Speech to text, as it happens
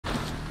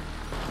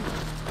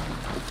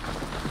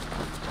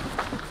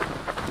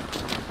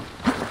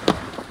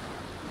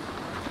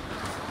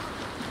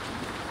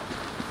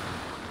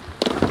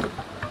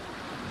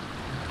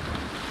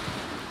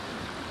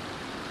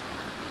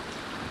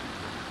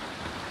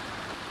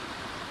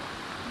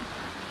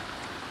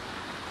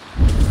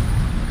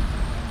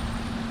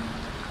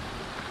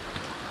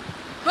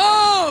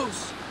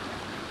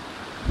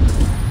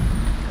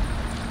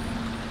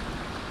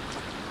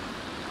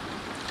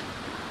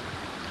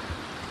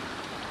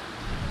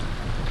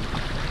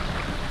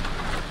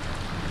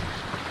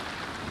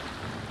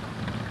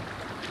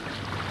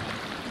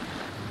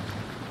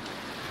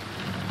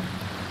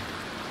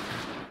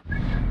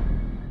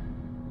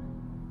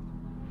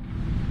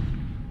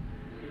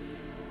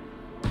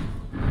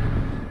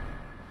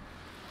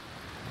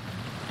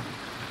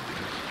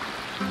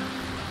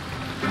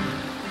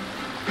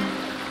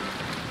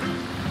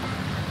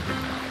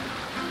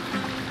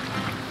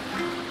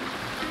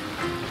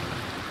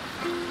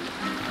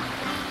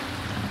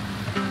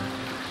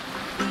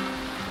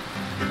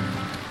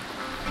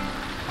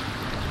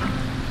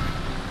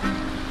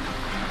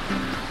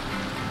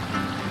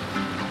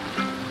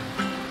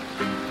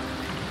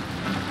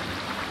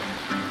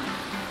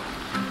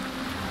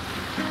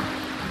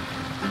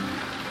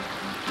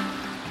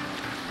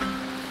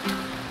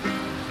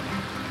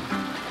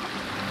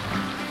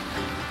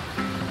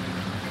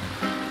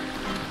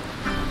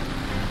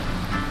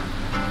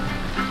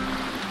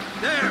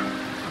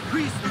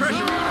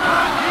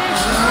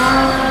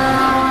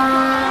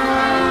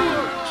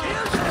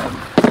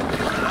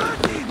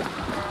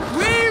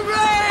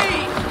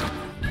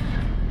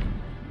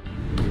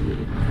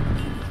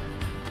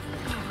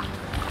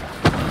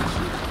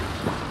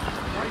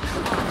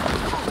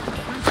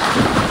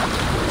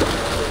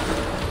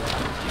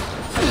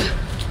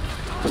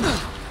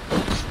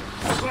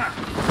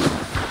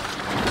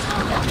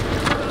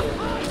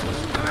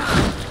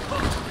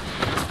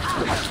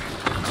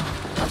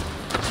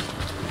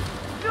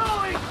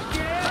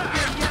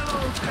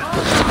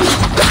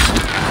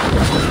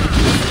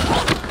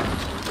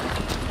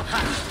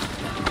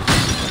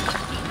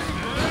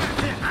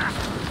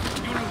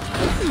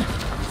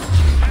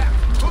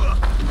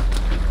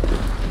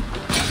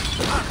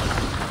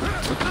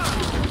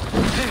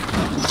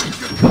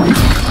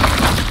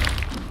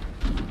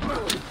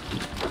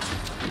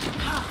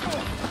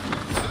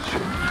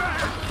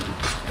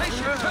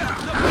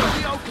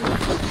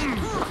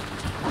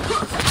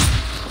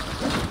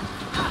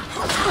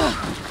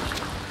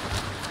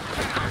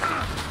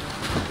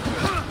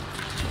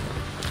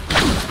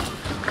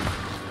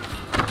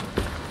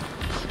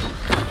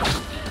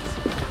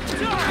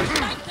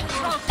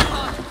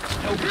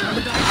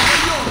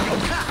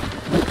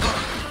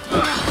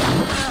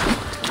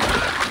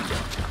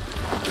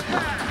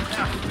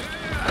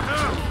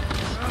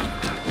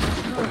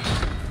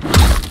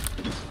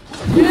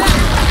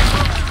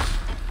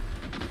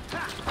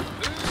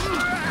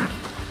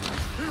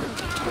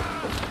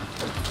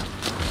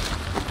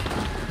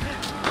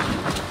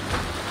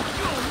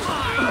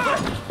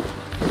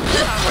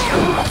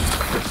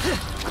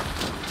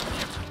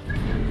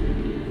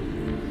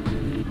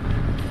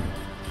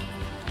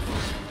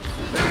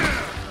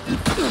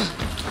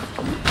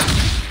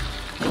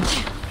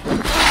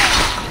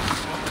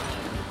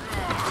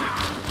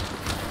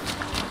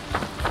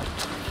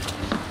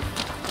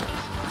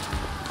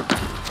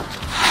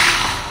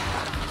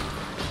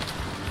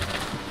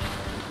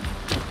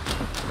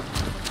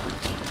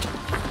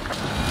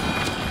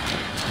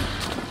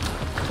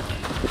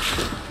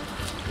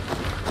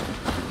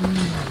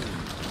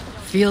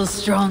Feel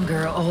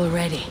stronger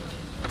already.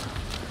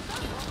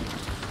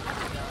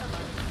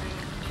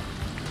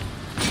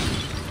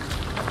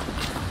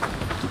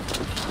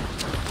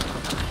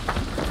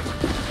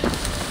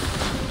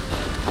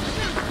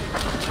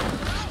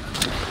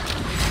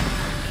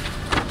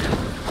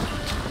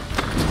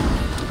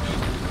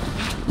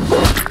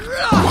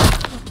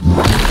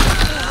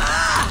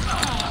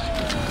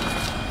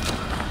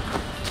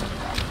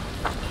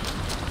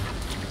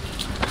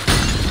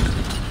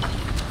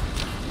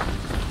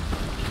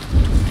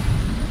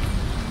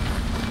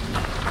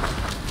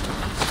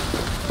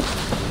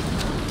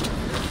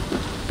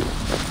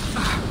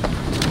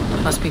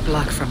 Must be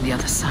blocked from the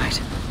other side.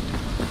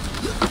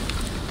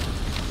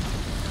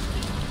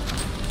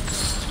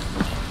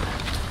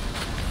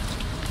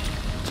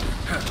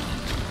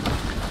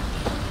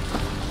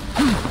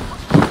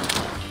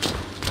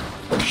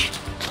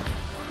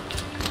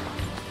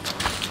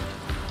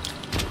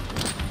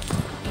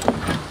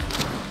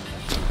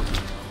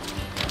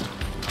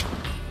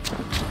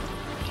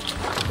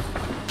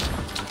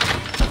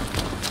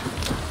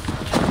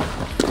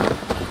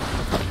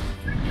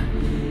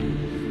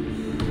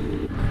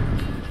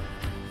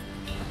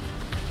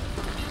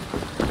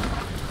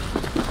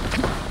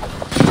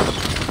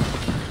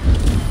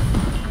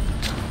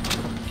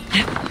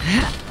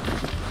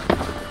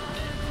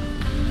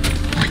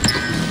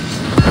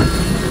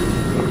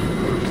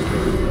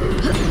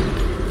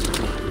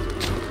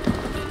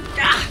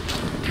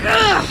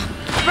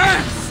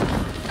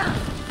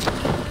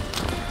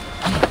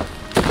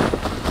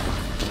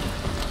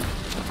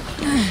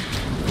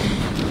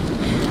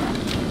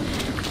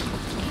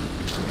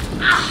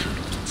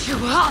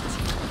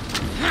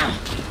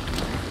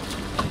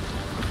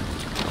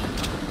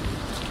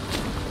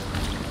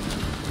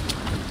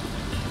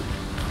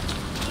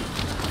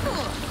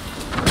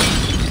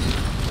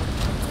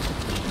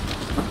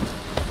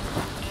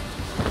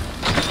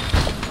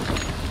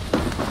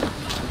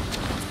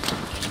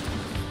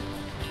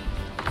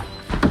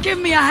 Give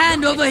me a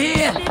hand over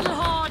here! Little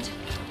hard.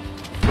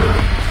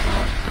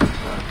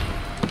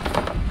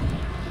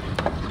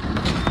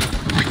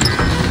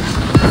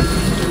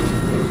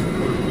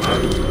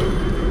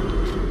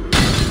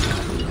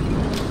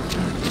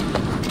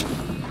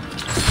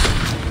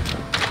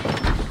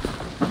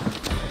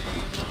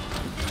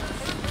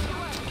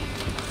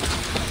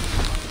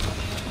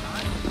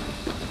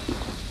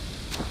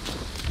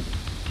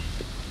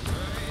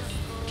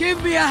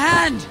 Give me a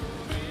hand!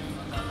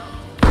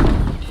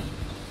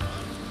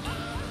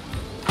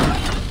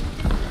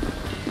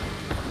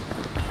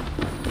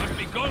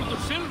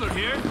 Silver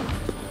here.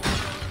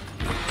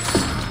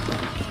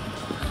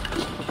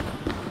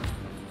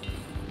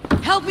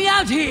 Help me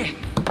out here!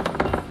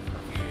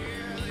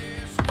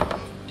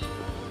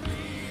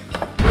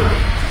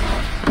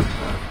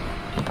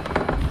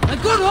 A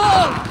good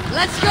haul!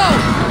 Let's go!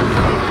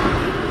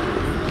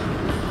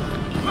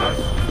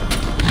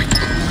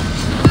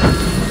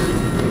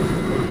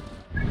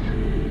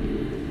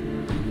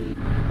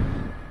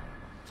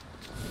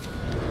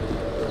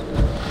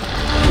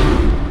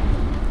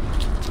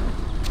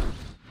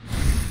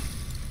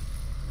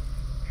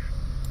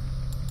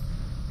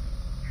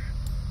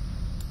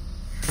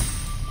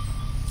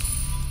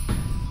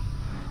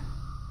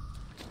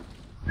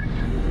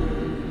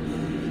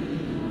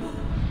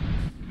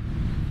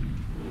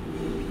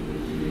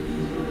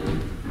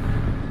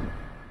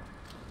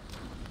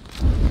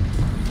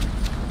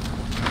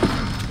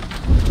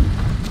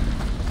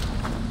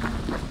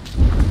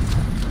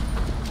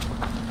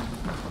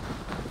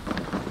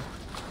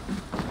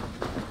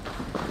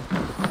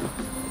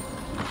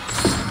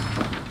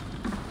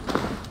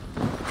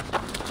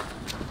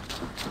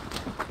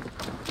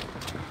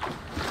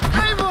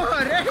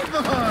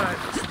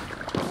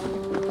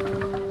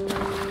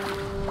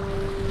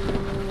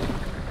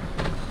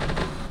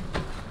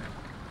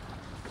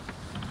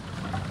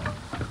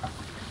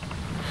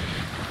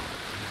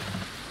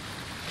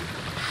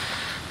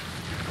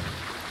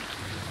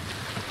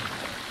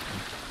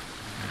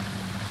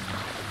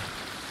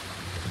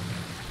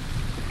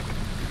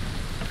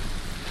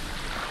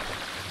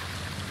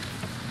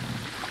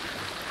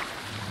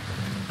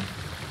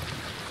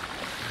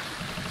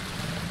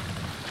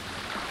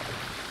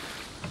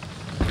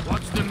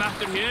 What's the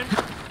matter here?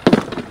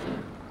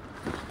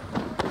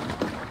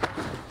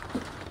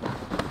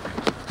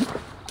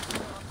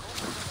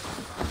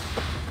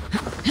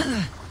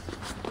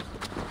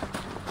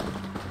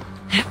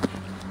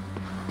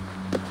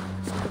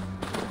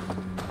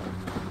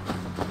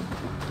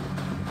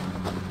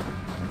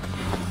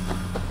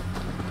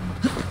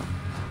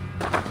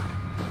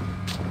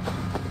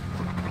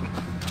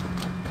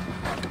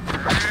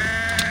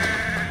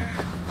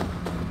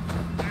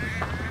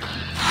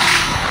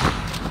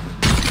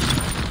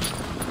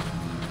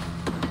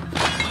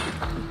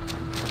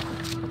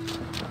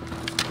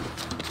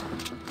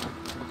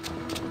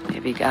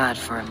 Maybe God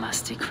for a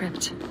musty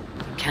crypt.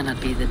 Cannot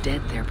be the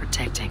dead they're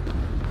protecting.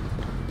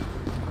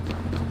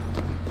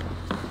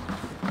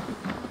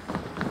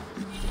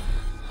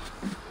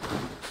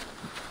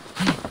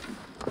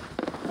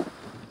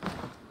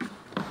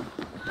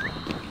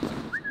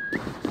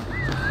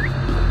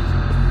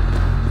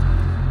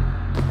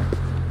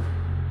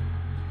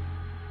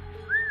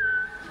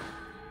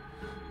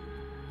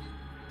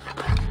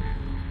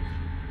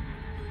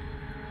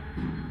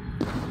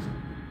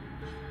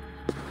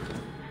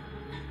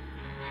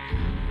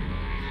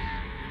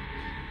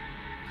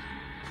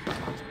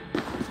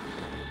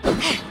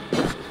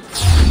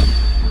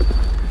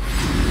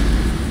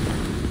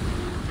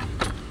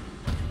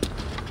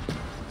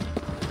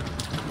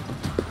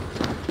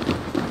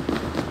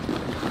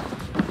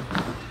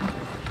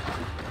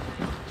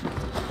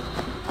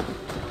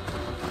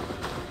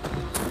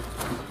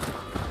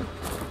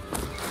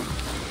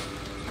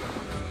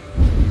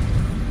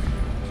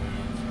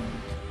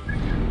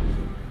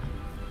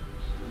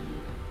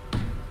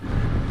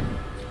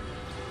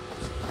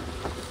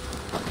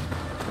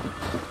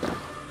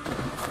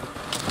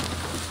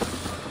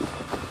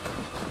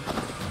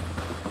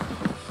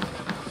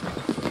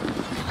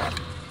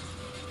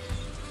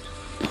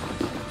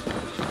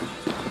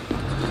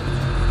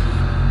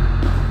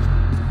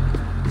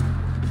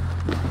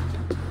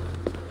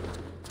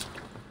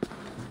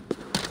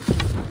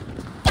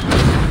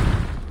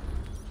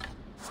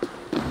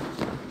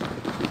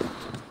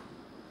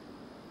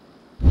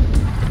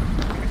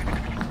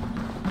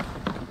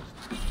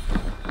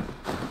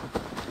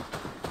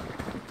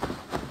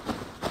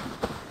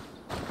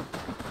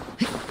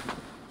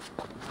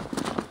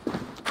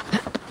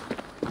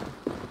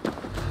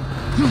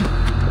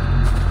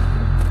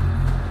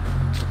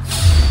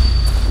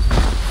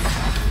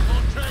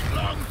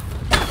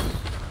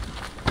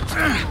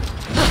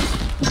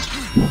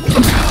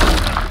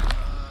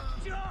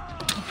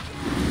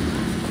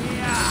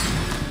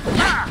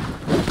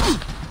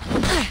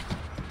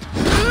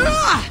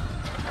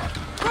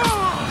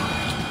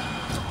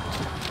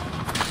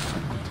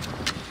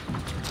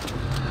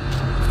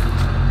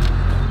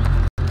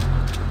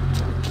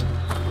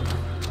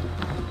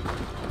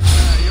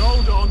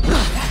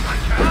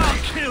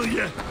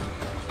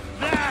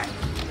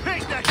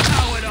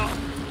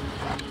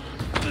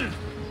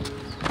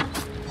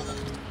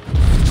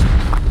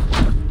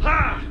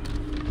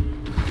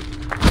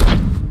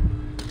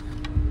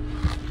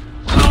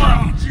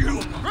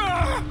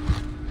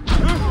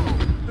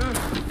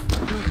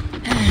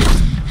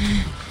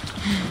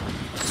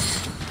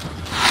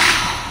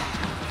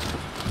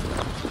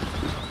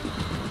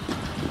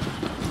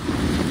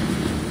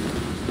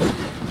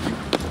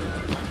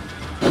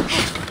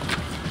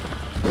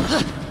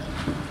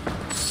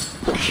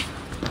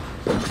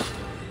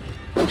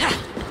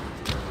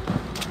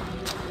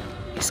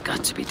 He's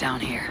got to be down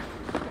here.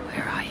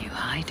 Where are you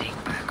hiding,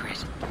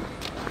 Margaret?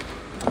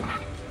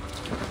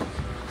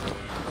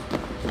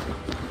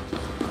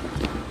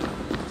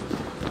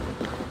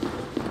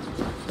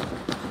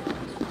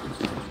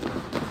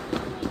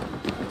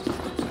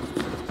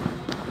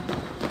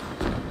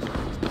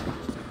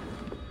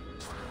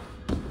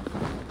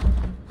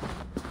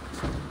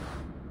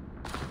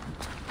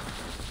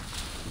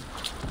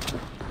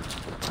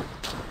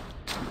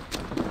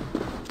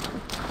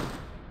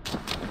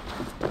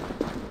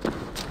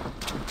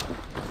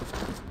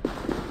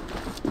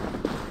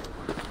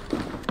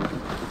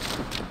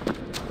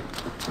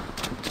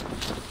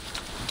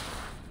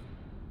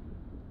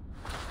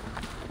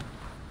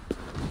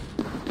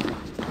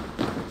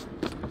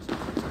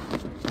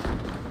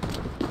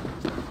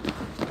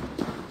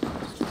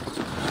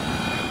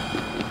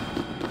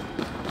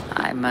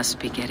 I must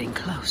be getting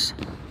close.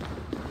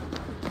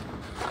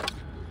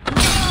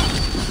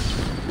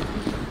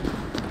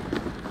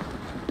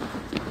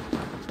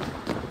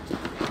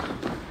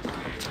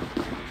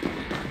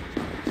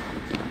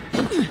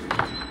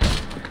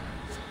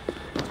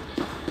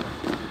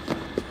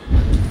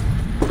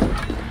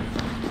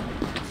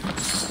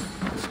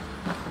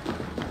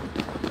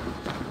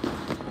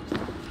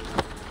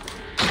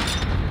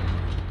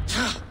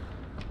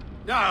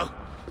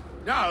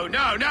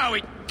 No,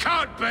 it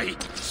can't be!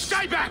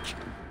 Stay back!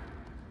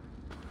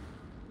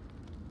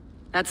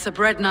 That's a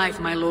bread knife,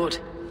 my lord.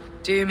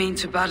 Do you mean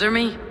to batter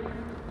me?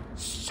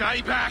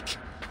 Stay back!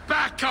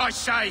 Back, I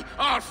say!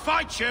 I'll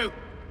fight you!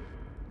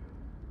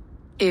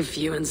 If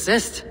you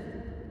insist.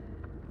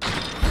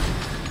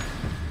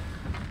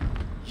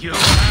 You'll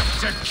have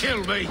to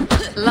kill me!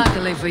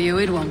 Luckily for you,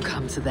 it won't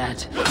come to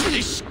that.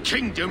 This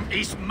kingdom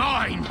is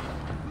mine!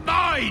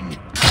 Mine!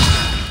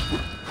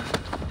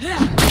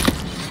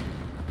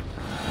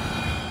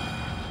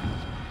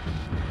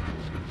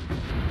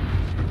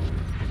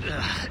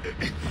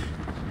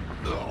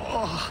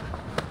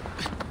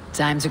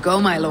 Time to go,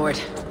 my lord.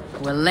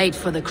 We're late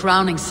for the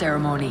crowning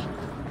ceremony.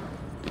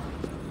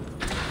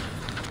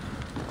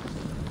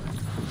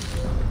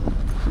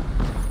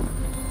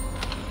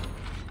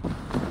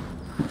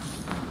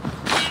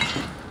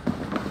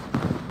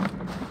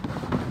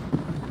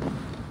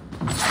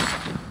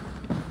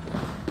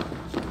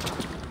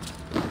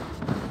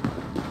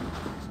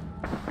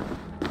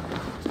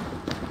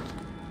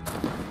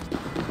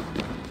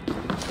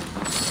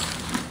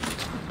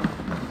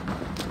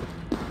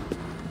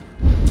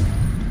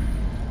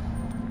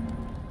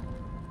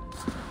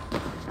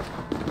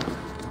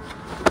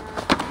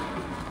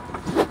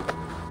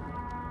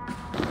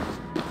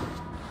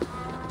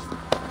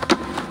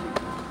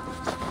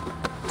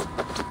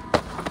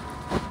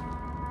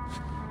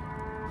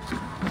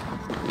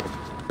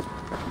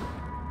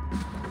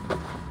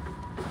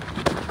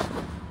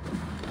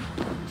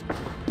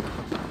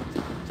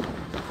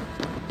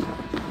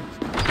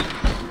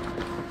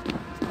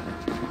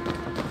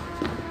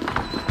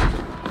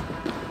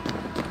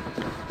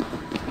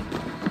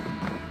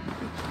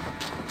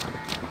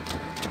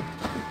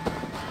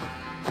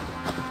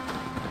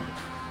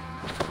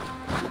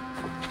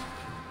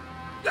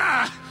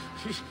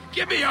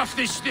 Get me off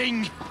this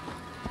thing!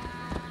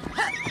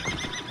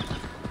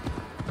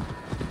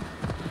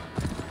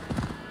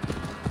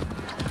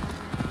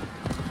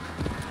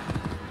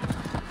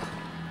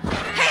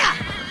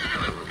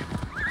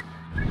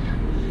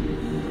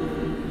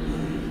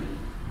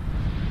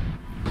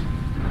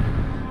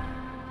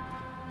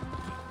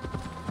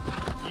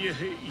 You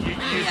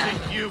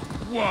think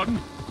you've won?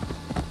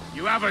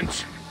 You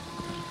haven't.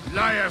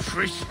 Liar,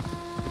 Fritz.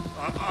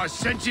 I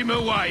sent him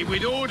away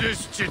with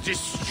orders to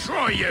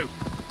destroy you.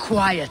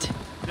 Quiet.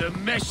 The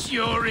mess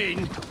you're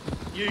in,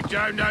 you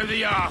don't know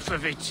the half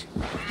of it.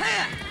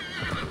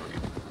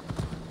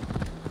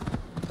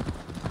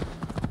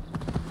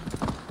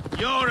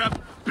 You're a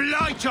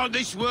blight on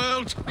this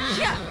world.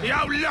 The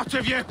whole lot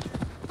of you.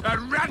 A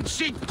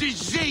rancid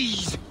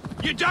disease.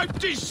 You don't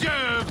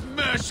deserve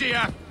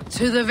Mercia.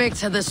 To the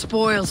victor the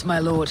spoils, my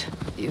lord.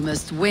 You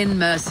must win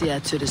Mercia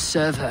to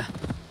deserve her.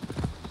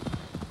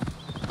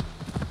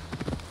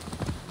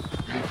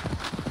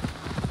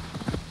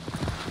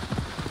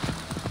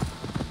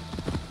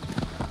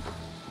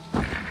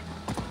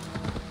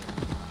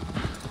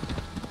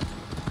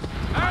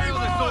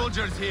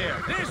 Soldiers here.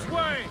 This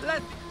way!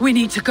 We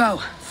need to go.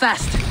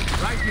 Fast.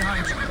 Right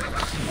behind you.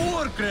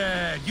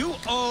 Urgred, you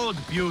old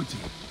beauty.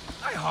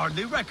 I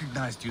hardly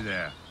recognized you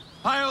there.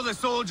 Pile the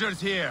soldiers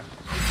here.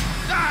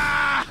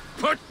 Ah!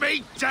 Put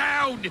me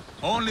down!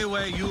 Only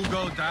way you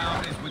go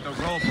down is with a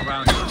rope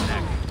around your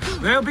neck.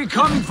 They'll be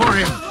coming for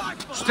him.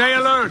 Stay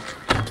alert.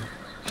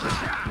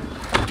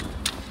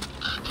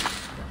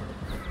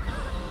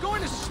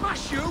 Going to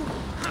smash you!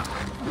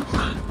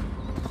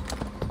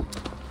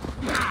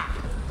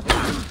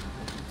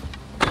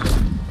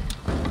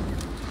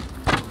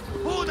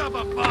 Hold up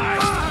a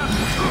fight!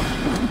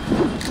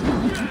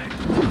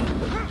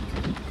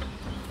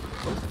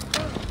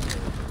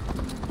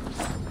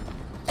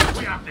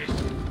 We have this.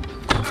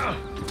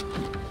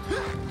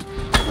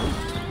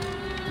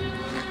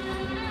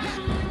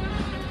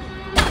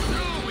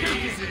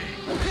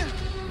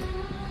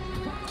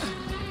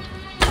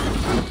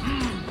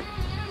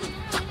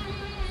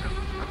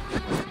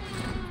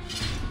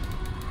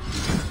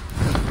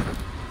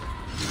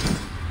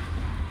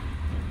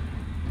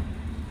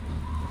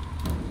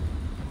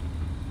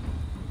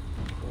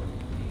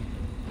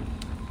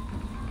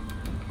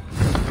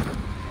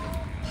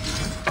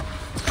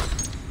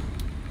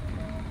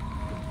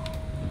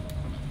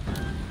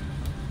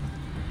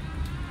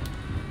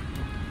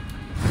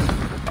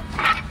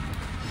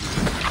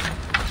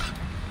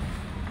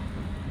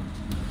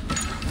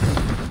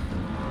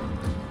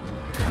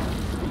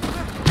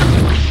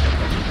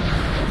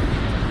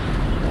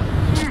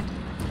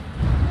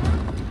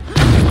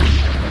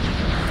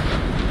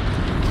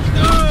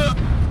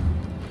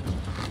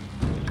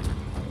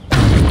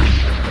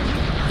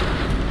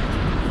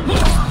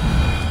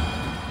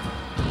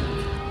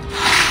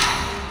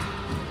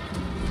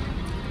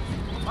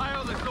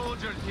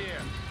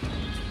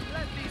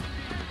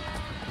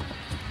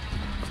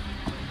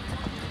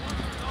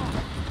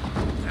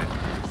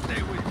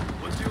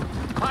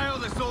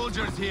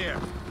 soldiers here.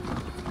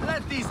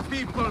 Let these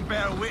people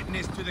bear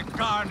witness to the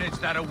carnage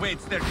that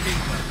awaits their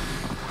kingdom.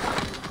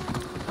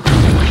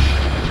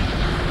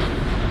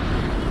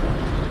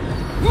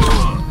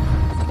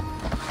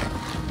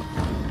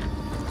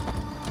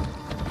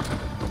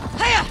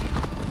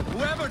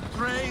 Whoever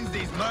trains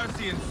these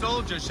Mercian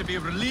soldiers should be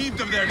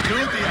relieved of their duty,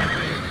 I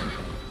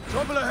think.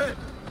 Trouble ahead.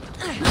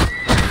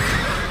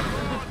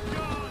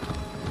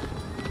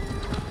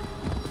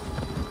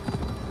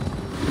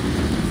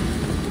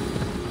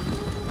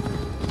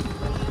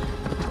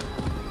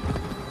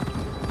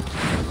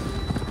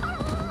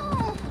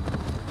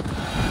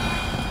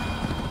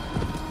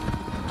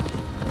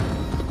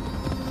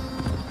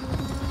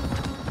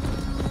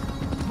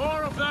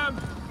 More of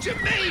them! To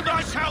me,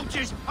 my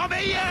soldiers! I'm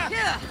here!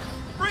 Yeah!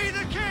 Free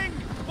the king,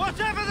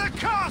 whatever the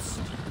cost!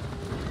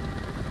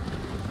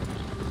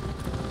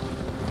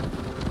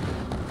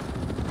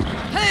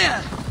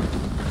 Here!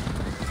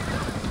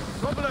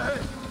 Trouble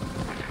ahead.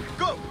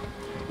 Go!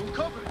 We'll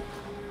cover it.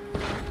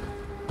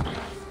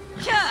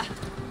 Yeah!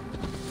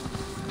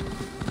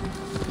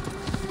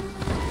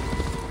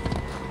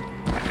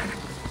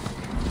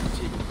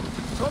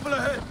 Trouble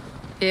ahead.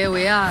 Here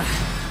we are.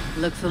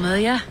 Look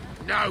familiar?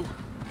 No!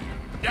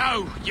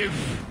 No, you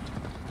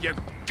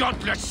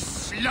godless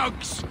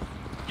slugs!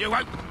 You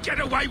won't get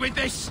away with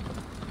this!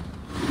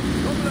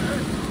 Trouble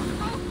ahead.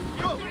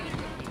 Go!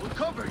 We'll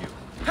cover you.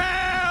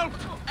 Help!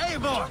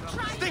 Eivor!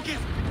 Stick it!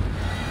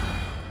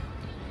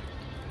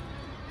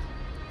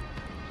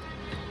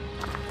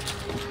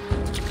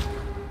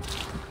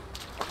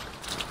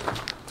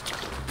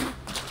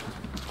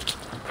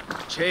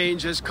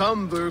 Change has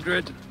come,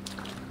 Burgred.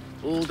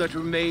 All that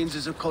remains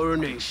is a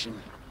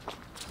coronation.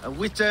 A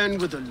Witan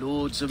with the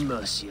Lords of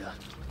Mercia.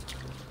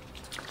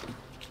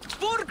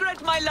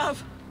 Burgred, my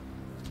love!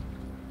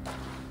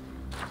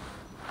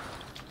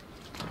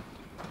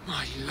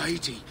 My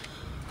lady,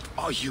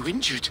 are you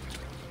injured?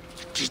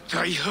 Did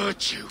they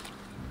hurt you?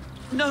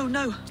 No,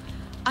 no.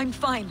 I'm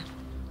fine.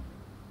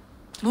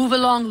 Move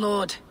along,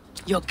 Lord.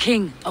 Your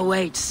king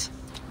awaits.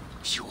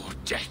 Your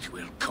death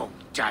will come,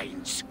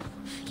 Danes.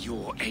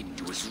 Your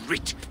end was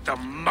writ the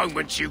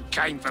moment you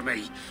came for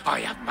me. I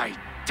have made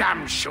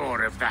damn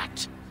sure of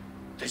that.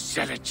 The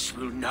Zealots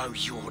will know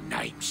your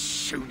name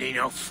soon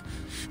enough.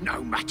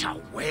 No matter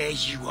where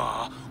you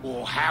are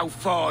or how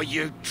far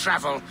you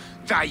travel,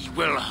 they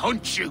will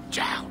hunt you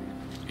down.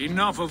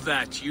 Enough of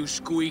that, you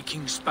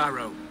squeaking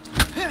sparrow.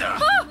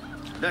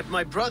 Let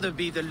my brother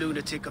be the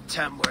lunatic of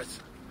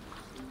Tamworth.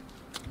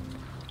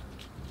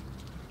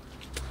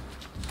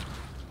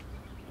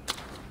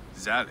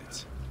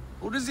 Zealots?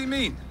 Who does he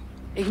mean?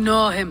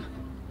 Ignore him.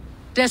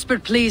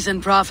 Desperate pleas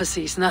and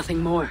prophecies, nothing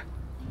more.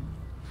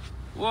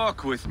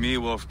 Walk with me,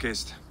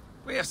 Wolfkist.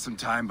 We have some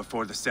time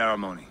before the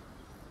ceremony.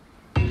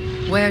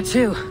 Where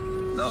to?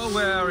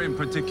 Nowhere in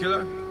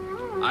particular.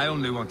 I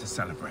only want to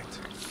celebrate.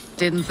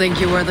 Didn't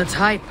think you were the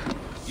type.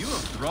 You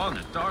have drawn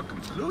a dark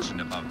conclusion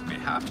about me,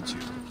 haven't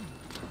you?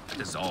 That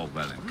is all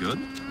well and good.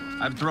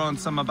 I've drawn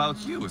some about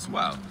you as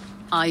well.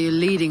 Are you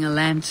leading a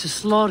land to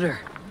slaughter?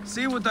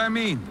 See what I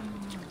mean?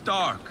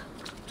 Dark.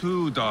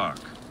 Too dark.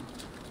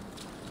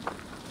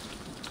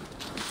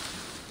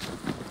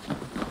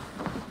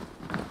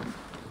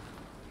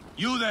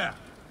 You there!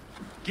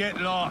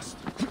 Get lost!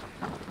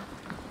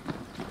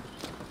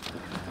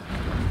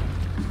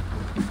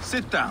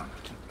 Sit down.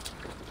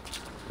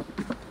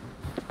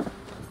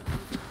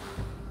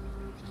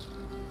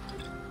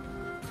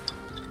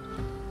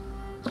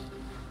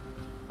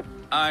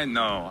 I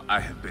know I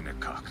have been a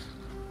cock,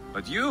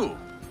 but you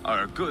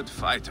are a good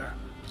fighter.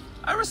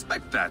 I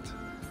respect that.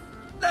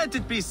 Let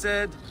it be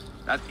said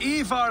that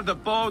Ivar the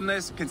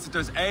Boneless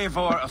considers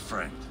Eivor a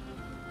friend.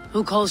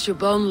 Who calls you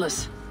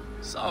boneless?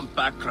 Some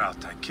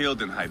backrout I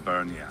killed in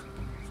Hibernia.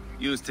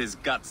 Used his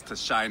guts to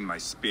shine my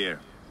spear.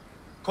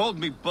 Called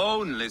me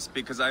boneless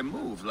because I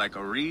move like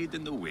a reed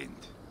in the wind.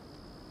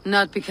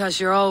 Not because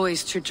you're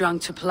always too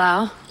drunk to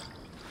plow.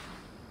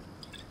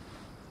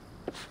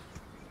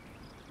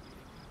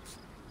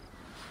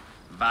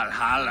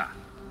 Valhalla.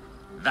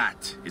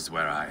 That is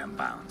where I am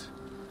bound.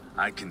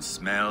 I can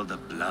smell the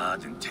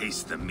blood and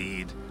taste the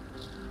mead.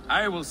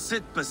 I will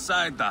sit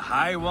beside the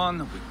High One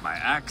with my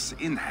axe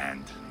in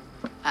hand.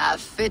 A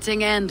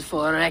fitting end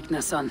for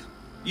Ragnarsson.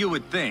 You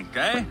would think,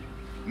 eh?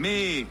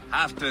 Me,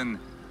 Halfdan,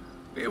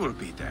 we will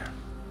be there.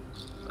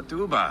 But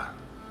Uba...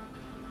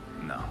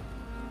 no.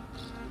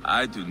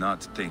 I do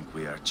not think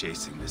we are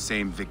chasing the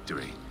same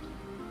victory.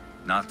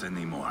 Not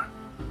anymore.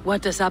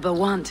 What does Abba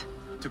want?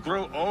 To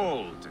grow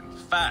old and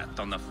fat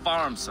on the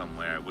farm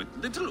somewhere with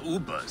little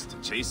Ubas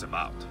to chase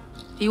about.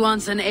 He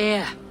wants an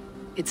heir.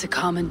 It's a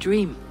common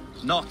dream.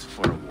 Not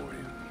for a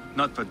warrior.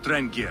 Not for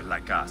Drengir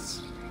like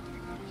us.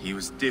 He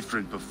was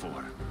different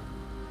before.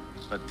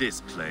 But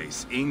this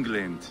place,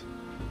 England,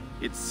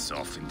 it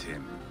softened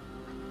him.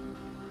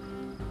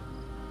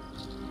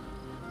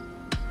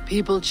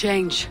 People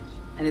change,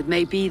 and it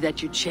may be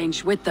that you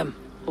change with them,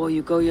 or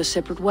you go your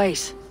separate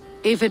ways.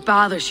 If it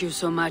bothers you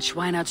so much,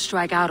 why not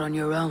strike out on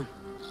your own?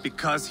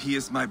 Because he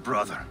is my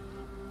brother.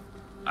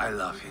 I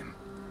love him.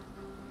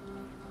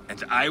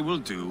 And I will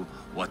do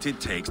what it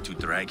takes to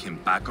drag him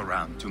back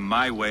around to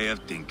my way of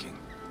thinking.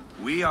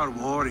 We are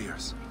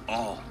warriors,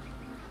 all.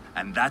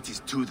 And that is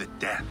to the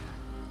death.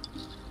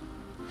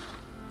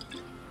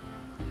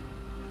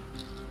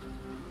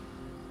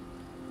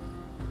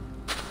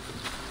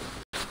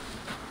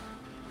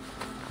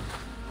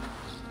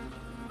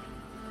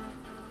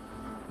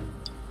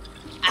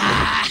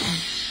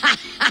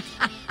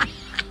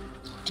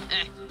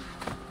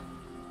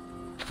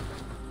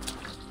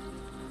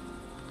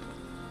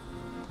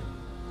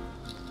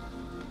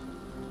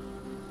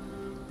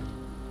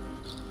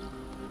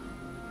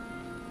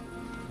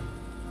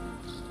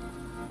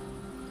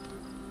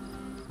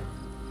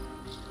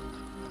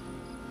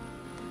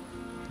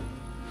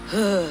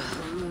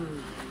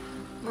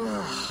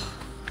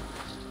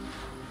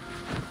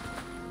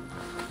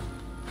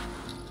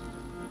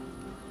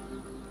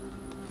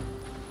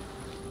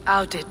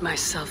 Outdid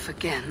myself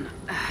again.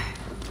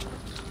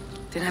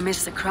 Did I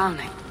miss the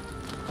crowning?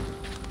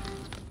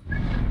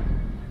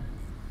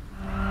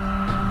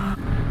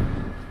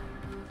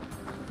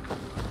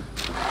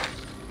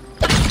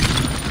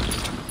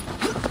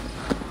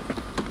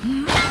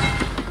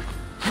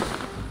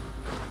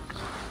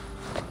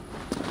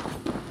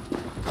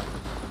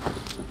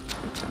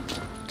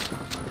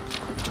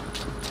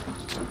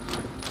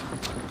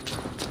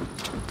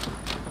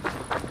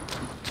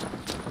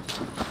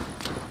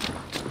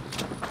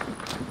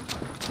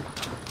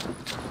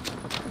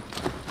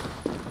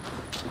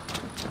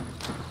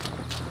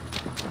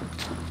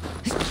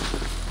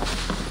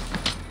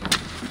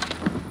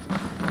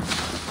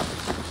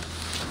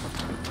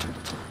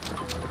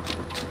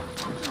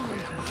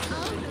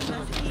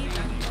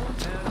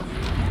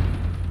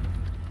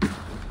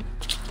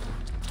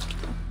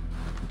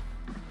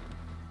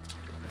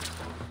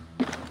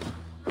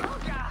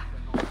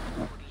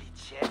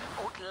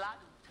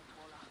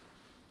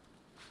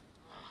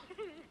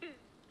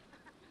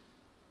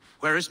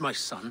 Where is my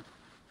son?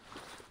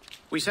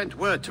 We sent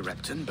word to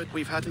Repton, but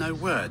we've had no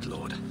word,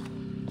 Lord.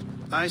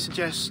 I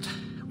suggest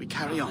we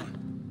carry on.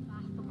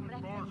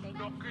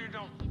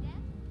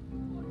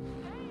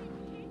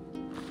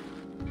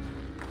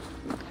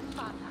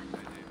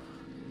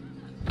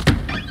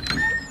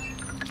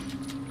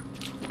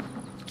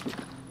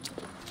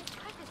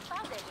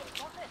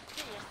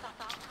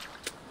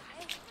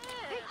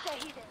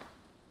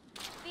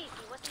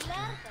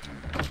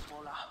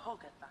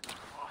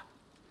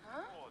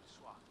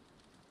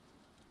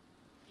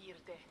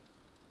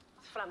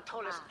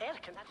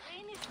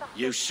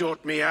 You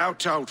sought me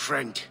out, old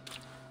friend.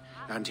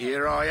 And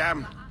here I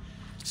am,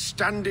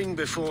 standing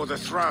before the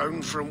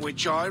throne from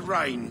which I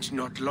reigned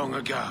not long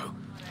ago.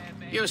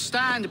 You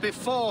stand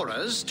before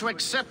us to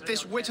accept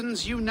this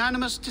Witten's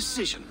unanimous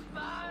decision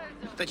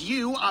that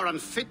you are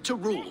unfit to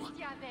rule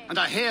and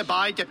are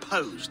hereby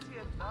deposed.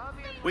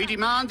 We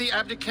demand the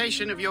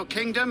abdication of your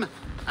kingdom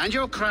and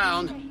your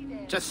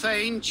crown to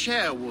Thane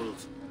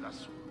Chairwolf.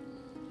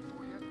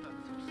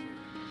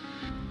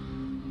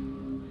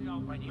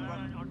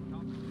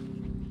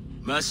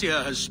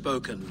 Mercia has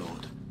spoken,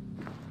 Lord.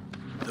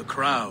 The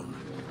crown.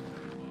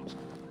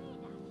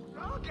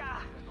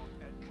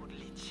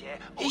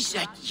 Is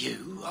that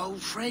you, old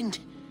friend?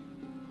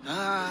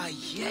 Ah,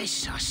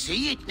 yes, I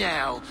see it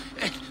now.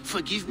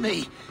 Forgive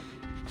me.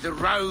 The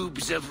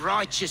robes of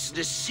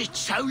righteousness sit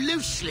so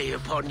loosely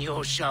upon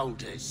your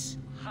shoulders.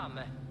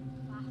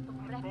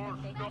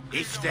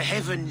 If the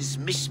heavens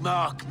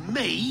mismark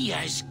me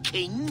as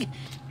king,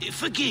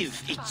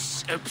 forgive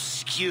its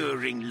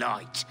obscuring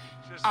light.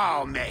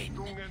 Amen.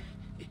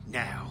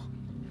 Now,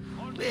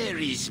 where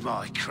is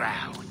my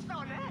crown?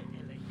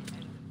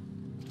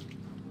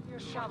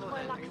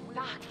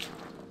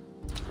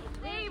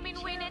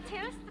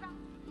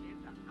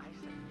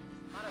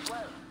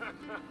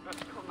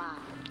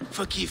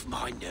 Forgive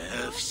my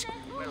nerves.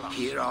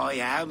 Here I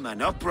am,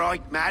 an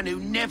upright man who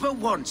never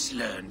once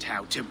learned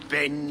how to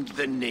bend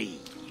the knee.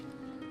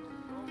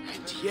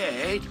 And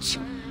yet,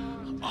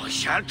 I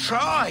shall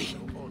try.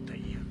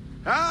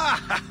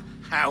 Ah,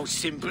 how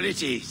simple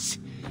it is.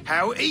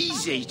 How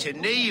easy to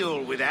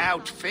kneel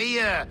without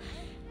fear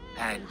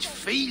and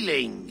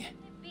feeling.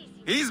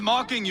 He's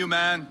mocking you,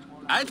 man.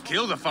 I'd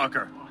kill the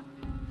fucker.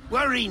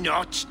 Worry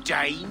not,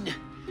 Dane.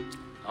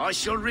 I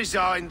shall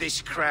resign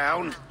this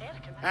crown,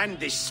 and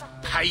this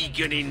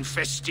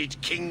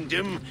pagan-infested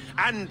kingdom,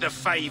 and the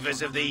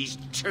favors of these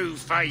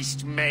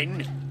two-faced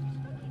men.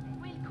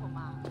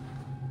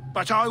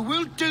 But I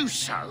will do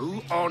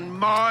so on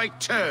my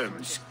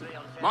terms.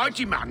 My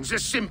demands are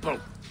simple.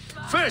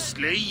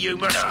 Firstly, you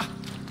must...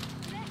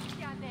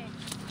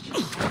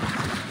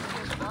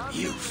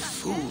 You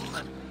fool.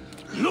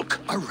 Look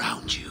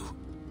around you.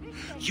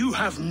 You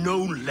have no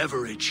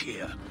leverage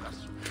here.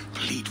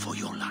 Plead for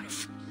your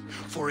life,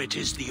 for it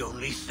is the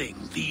only thing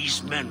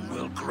these men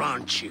will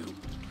grant you.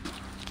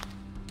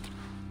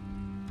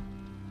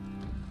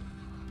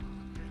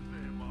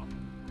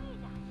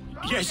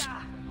 Yes,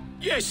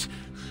 yes.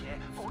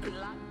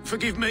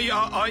 Forgive me,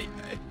 I...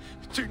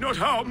 Do not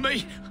harm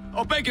me.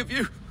 I beg of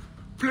you.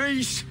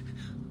 Please.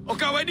 I'll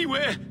go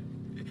anywhere.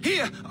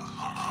 Here,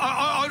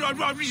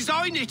 I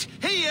resign it.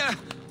 Here!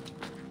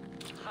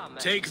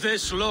 Take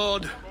this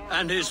lord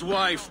and his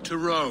wife to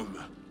Rome.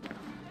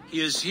 He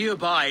is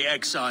hereby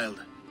exiled,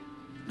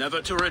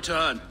 never to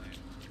return.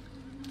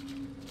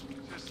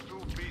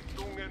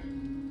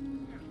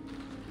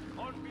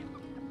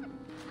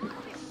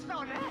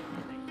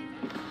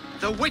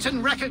 The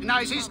Witan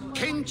recognizes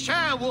King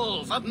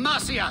Chairwolf of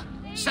Mercia,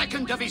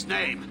 second of his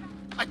name.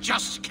 A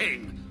just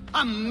king,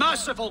 a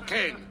merciful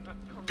king.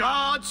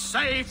 God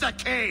save the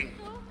king!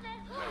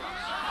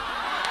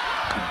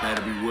 It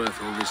better be worth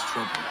all this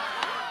trouble.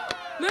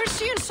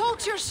 Mercian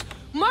soldiers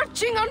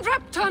marching on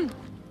Repton!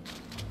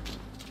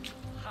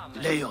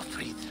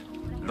 Leofrid.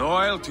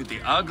 Loyal to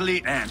the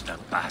ugly and the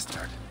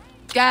bastard.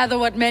 Gather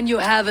what men you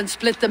have and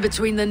split them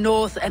between the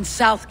north and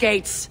south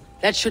gates.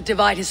 That should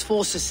divide his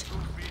forces.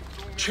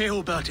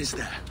 Ceolbert is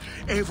there.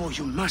 Eivor,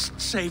 you must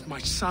save my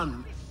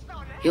son.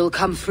 You'll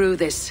come through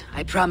this,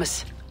 I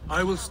promise.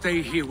 I will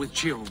stay here with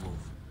Ceolwulf.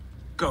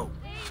 Go.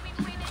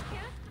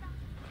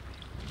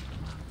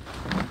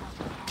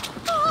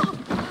 Oh!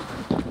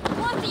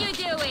 What are you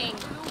doing?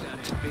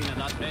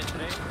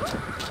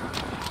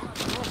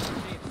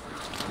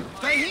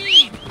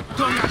 Behid!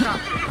 Donata!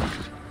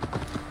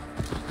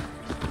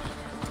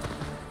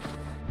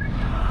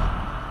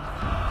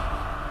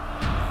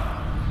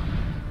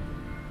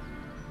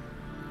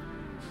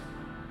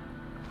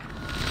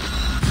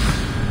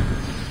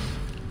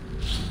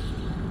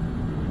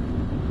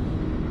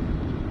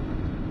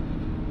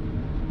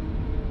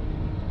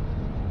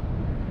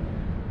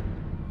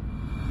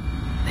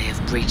 They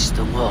have breached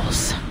the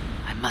walls.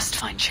 I must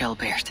find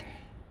Ceolbert.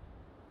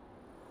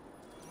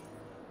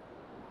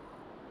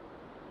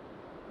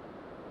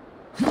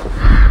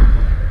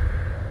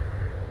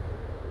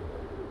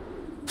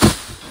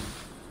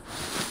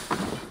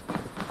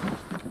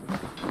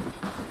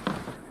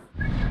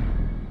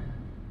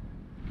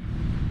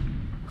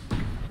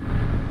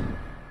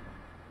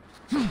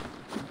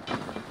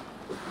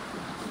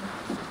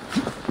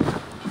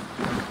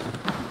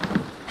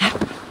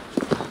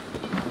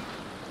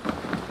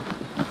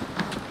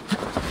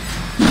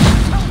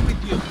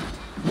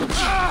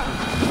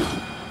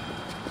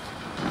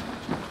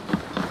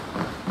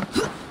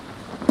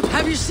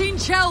 Have you seen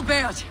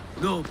Ceolbert?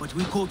 No, but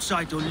we caught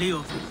sight of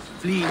Leofrid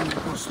fleeing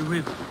across the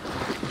river.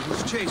 He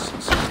was chasing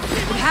us.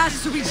 It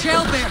has to be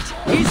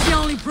Ceolbert. He's the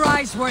only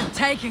prize worth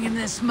taking in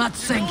this mud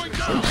sink.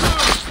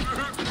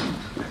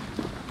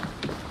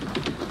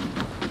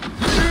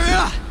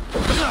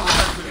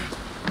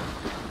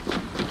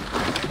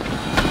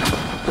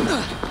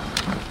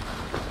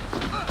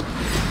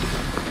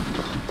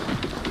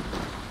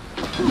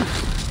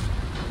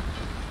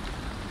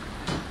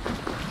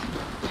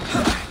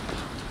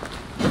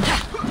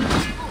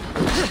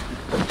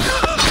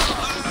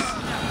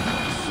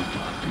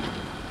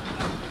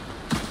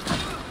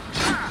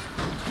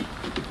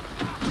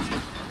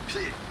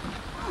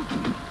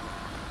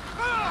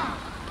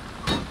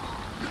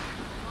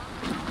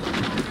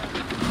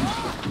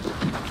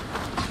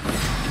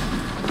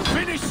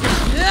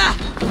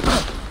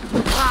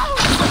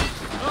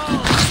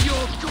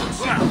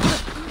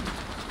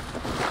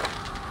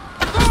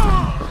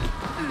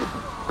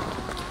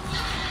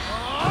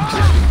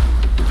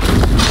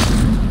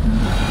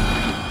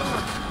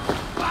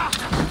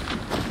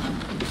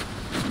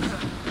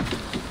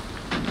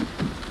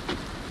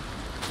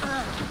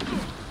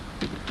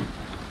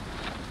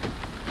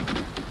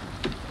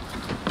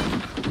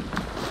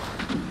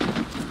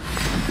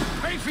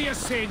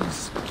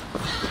 Sins.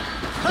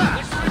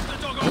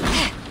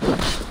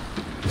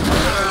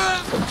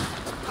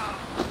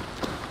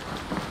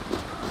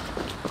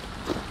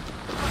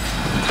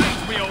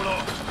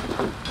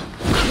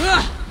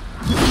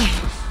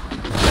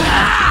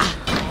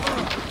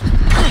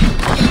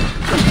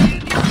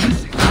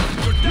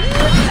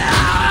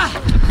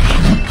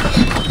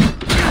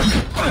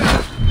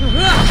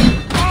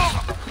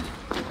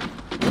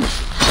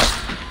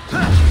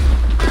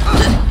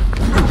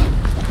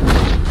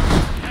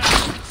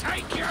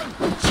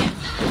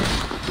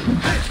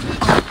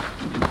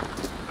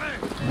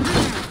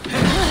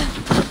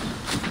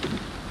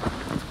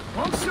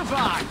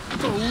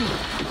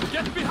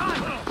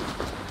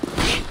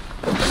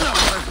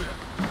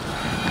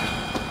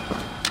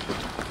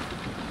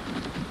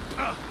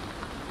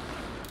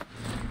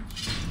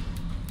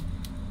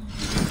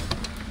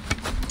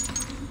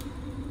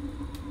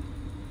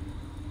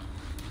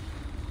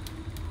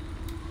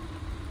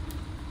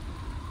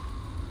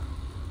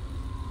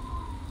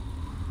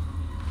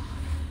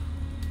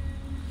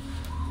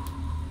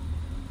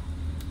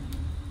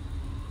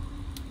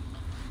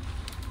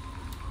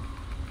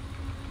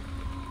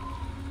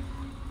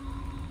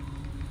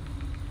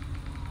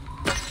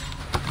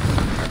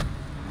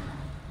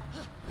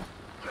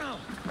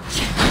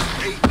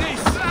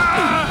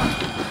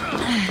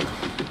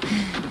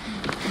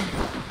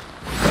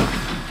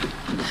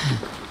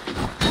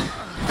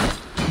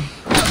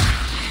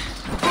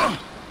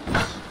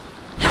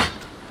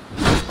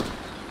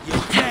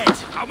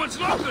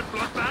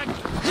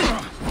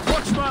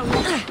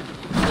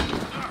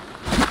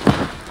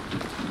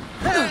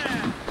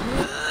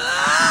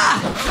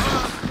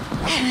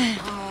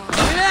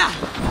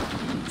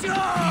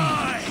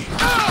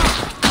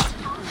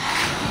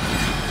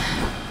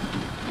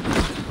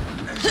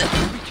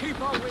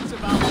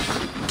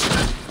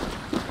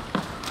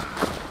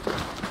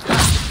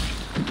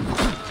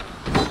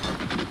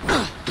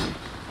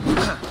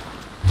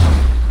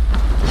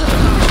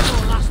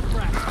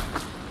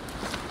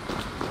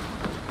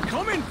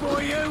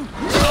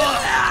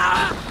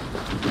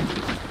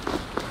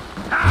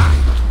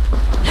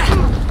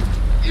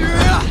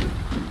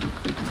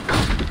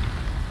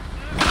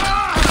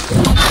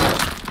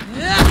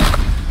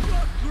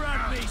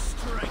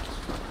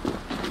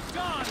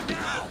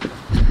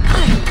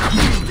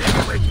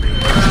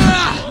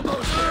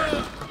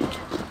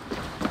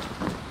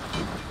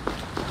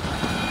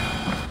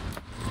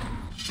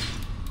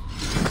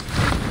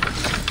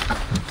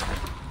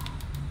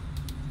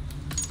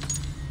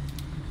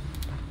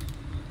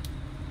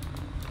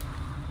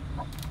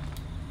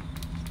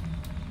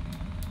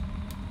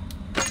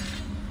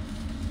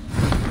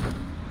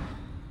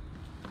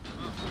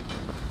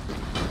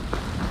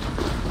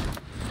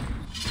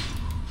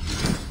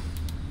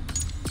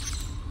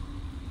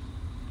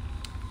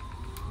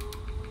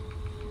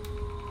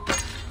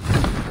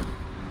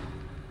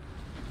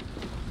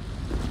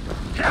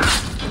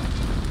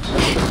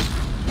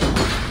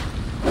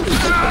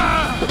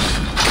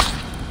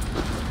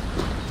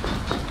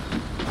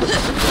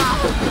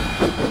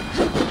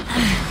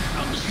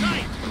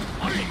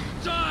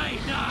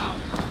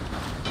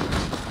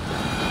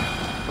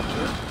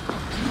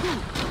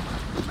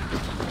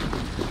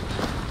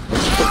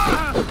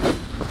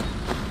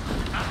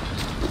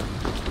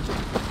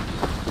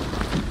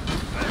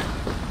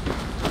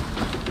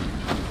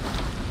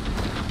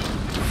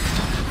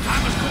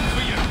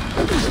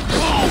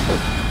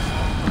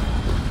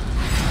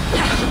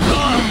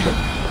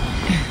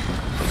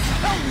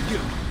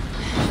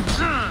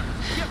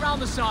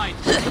 the side.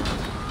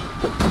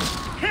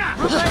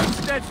 Remain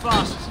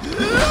steadfast.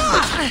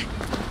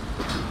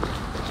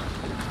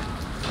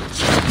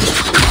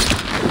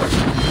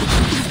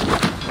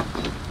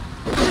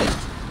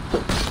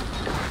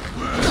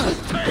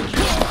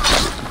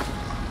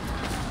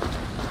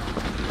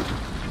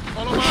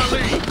 Follow my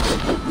lead.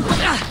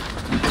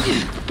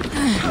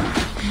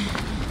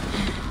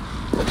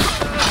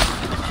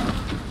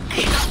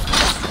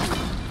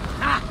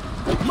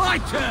 My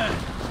turn.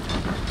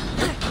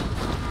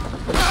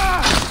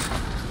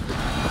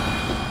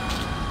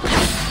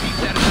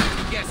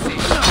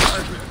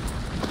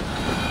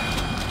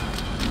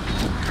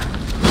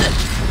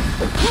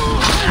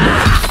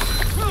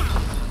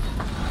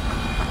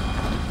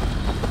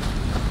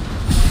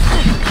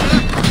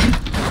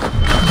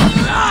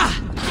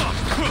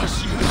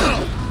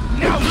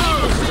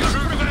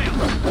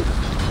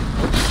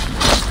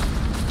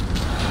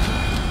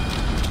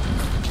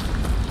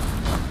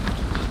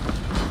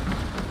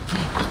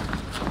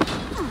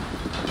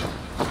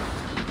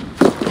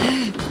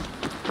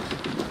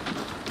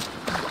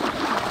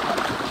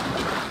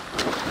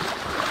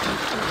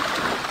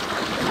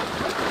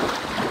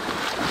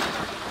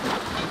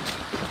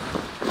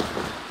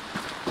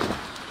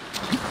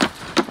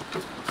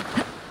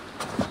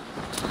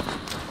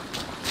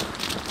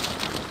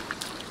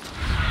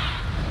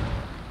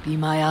 Be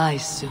my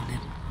eyes,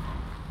 Sunan.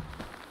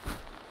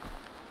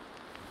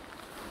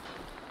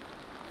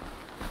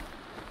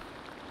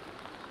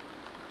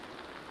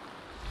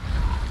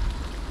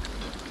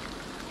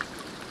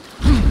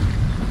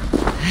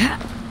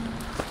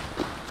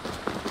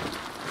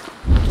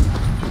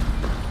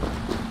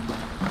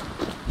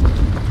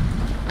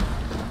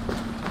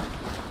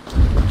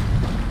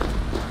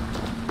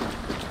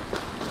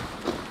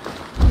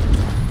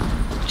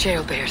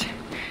 Jailbird.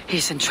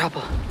 He's in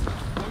trouble.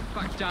 Don't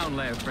back down,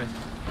 Leofrith.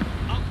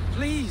 Oh,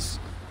 please!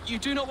 You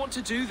do not want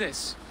to do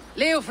this.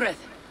 Leofrith,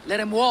 let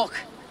him walk.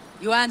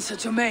 You answer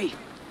to me.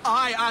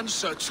 I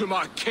answer to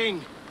my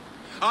king.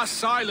 I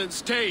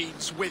silence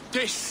Danes with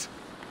this.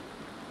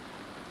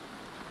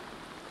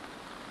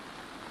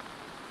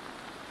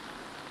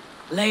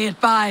 Lay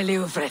it by,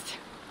 Leofrith.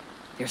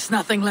 There's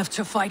nothing left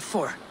to fight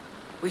for.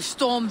 We've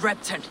stormed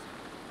Repton.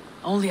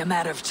 Only a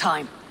matter of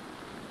time.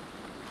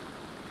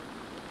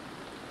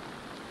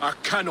 I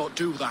cannot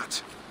do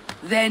that.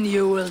 Then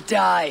you will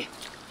die.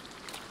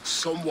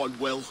 Someone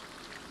will.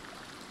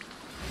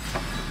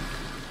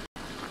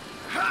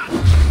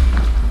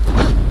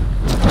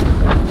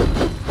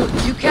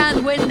 You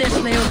can't win this,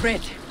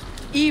 Leofrith.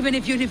 Even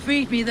if you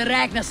defeat me, the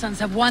Ragnarsons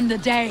have won the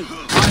day. I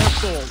have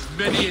fought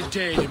many a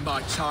day in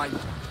my time.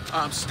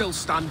 I'm still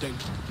standing.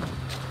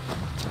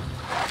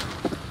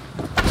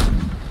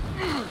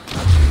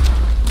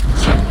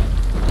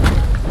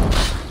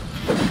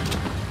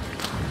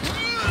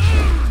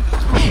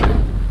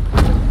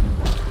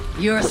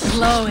 You're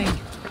slowing.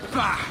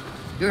 Bah!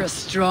 You're a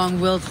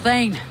strong-willed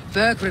Thane.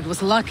 Burgred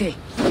was lucky.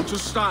 To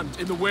stand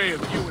in the way of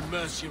you and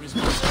Mercia is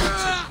my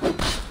duty.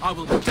 I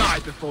will die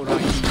before I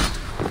yield.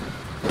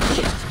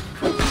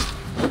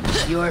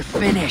 You're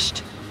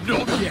finished.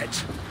 Not yet.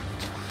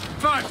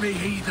 Fight me,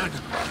 heathen!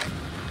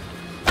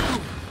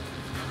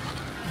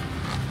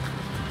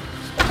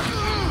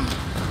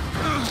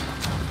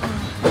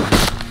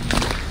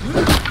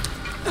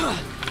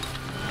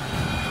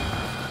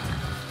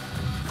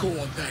 Go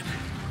on then.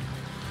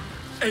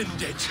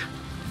 End it.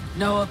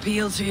 No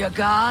appeal to your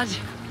god?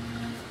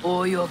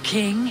 Or your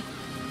king?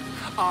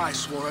 I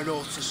swore an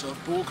oath to serve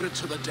Borgred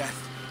to the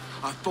death.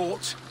 I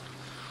fought.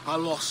 I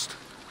lost.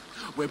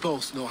 We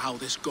both know how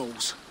this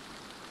goes.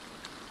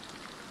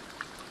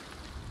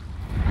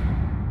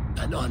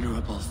 An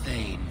honorable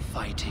Thane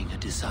fighting a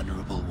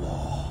dishonorable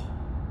war.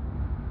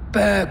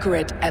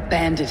 Burgred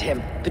abandoned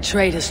him,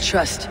 betrayed his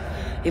trust.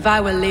 If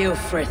I were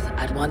Leofrith,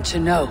 I'd want to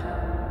know.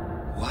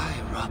 Why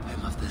rob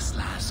him of this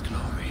last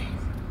glory?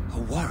 A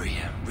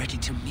warrior ready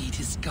to meet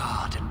his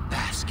god and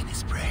bask in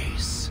his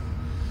praise.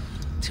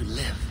 To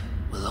live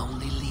will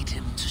only lead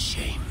him to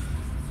shame.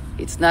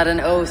 It's not an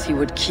oath he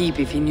would keep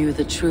if he knew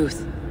the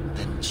truth.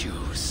 Then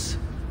choose.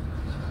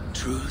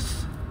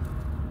 Truth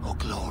or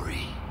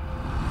glory.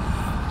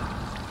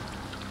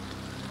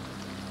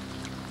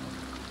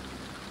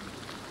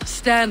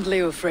 Stand,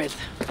 Leofrith.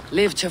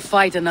 Live to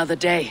fight another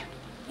day.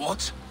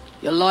 What?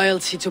 Your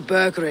loyalty to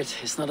Burgred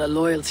is not a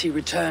loyalty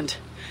returned.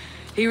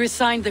 He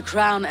resigned the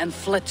crown and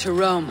fled to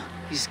Rome.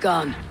 He's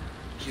gone.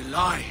 You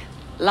lie.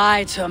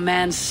 Lie to a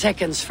man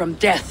seconds from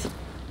death.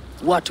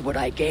 What would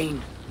I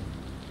gain?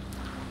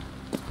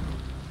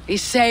 He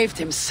saved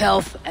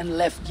himself and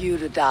left you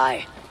to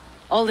die.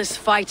 All this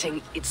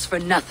fighting, it's for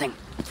nothing.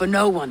 For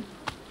no one.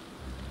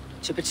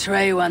 To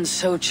betray one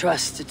so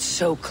trusted,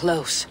 so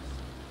close.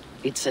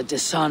 It's a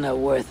dishonor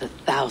worth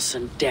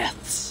 1,000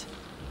 deaths.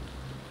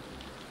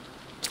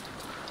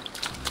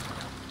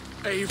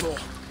 Eivor,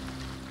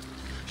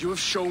 you have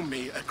shown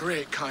me a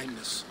great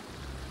kindness.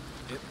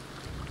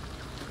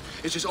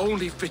 It is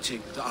only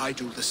fitting that I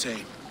do the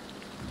same.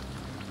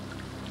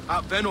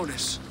 At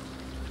Venonis,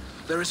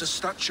 there is a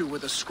statue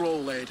with a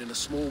scroll laid in a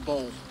small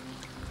bowl.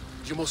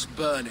 You must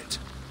burn it.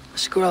 A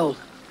scroll.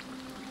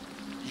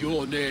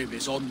 Your name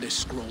is on this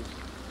scroll.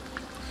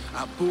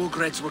 At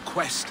Burgred's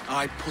request,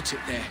 I put it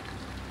there.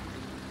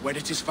 When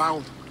it is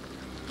found,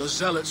 the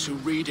zealots who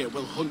read it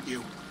will hunt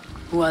you.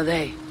 Who are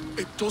they?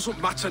 It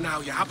doesn't matter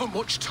now, you haven't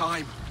much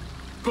time.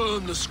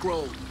 Burn the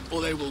scroll,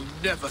 or they will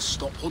never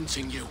stop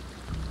hunting you.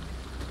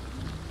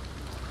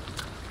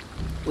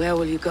 Where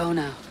will you go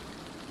now?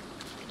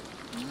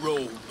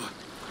 Rome.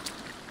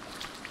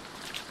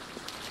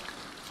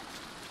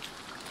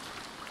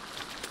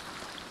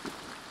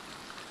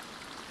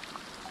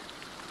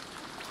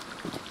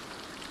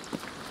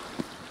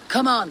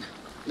 Come on,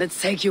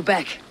 let's take you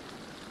back.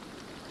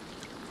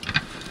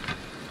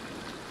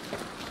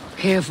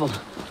 Careful,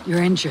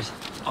 you're injured.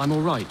 I'm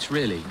all right,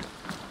 really.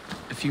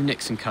 A few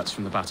nicks and cuts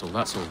from the battle,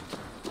 that's all.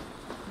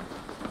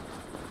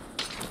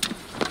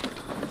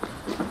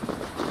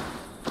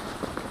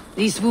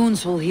 These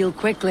wounds will heal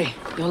quickly.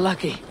 You're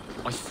lucky.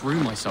 I threw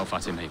myself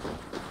at him, Abel.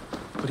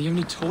 But he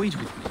only toyed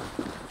with me.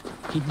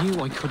 He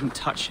knew I couldn't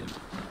touch him.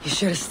 You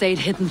should have stayed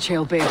hidden,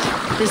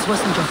 Chaelbeard. This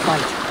wasn't your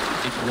fight.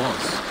 It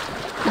was.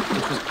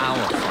 It was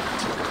our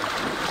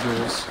fight.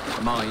 Yours,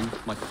 mine,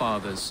 my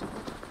father's.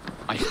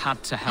 I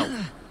had to help.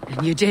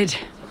 And you did.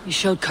 You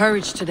showed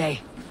courage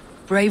today.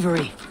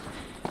 Bravery.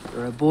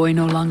 You're a boy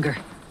no longer.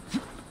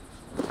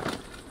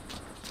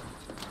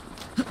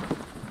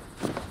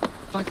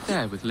 Back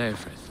there with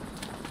Leofrith.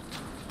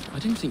 I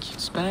didn't think you'd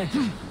spare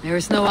him. There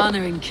is no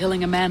honor in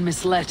killing a man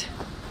misled.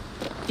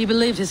 He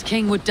believed his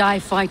king would die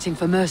fighting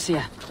for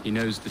Mercia. He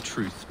knows the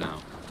truth now.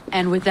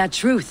 And with that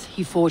truth,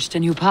 he forged a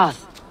new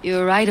path.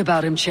 You're right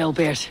about him,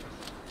 Chaelbeard.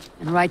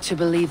 And right to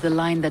believe the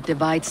line that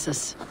divides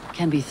us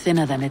can be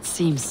thinner than it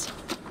seems.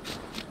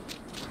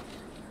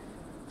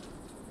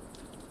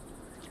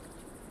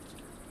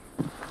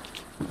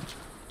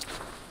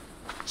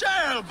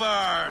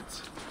 Jailbird!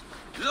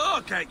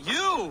 Look at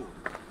you!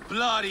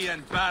 Bloody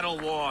and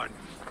battle-worn.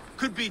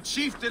 Could be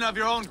chieftain of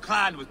your own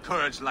clan with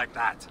courage like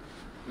that.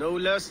 No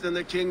less than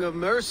the king of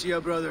Mercia,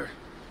 brother.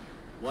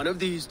 One of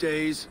these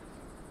days.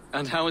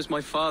 And how is my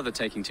father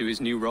taking to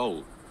his new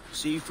role?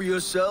 See for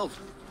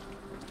yourself.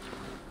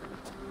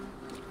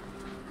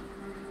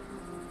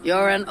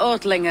 You're an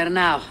Oatlinger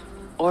now.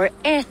 Or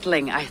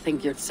Aethling, I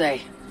think you'd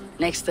say.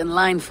 Next in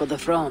line for the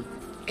throne.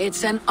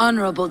 It's an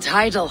honorable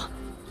title.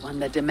 One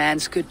that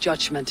demands good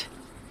judgment.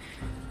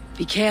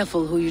 Be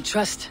careful who you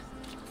trust.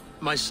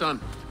 My son.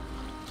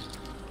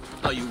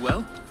 Are you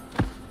well?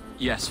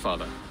 Yes,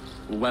 father.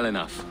 Well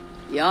enough.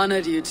 He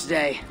honored you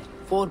today.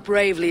 Fought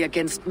bravely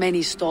against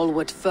many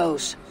stalwart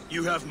foes.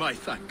 You have my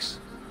thanks.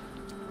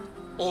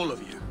 All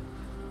of you.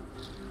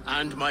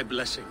 And my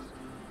blessing.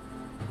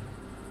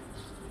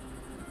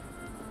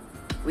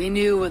 We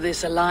knew what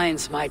this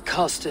alliance might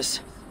cost us.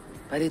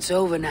 But it's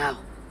over now.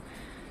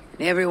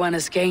 And everyone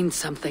has gained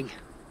something.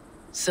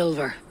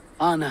 Silver,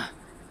 honor,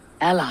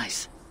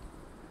 allies.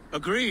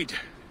 Agreed.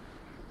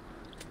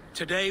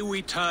 Today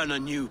we turn a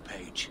new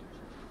page.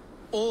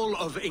 All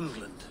of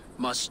England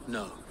must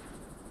know.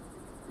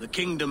 The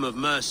Kingdom of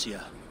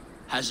Mercia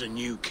has a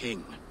new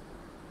king.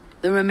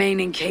 The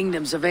remaining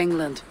kingdoms of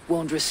England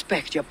won't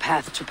respect your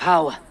path to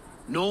power.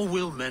 Nor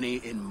will many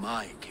in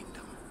my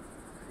kingdom.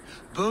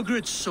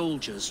 Burgred's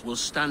soldiers will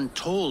stand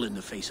tall in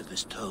the face of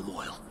this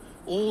turmoil,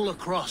 all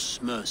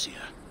across Mercia,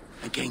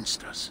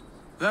 against us.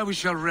 That we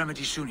shall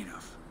remedy soon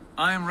enough.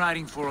 I am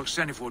riding for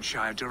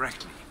Oxenfordshire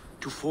directly,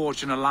 to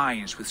forge an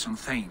alliance with some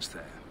thanes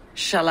there.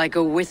 Shall I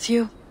go with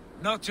you?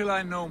 Not till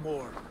I know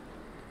more.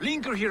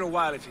 Linger here a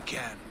while if you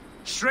can.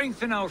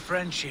 Strengthen our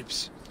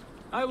friendships.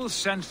 I will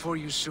send for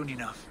you soon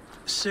enough.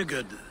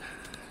 Sigurd,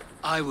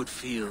 I would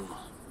feel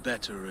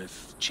better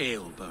if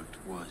Chaelbert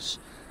was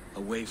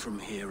away from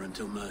here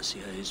until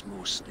Mercia is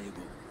more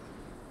stable.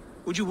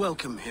 Would you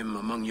welcome him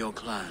among your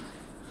clan?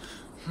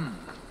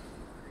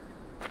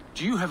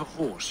 Do you have a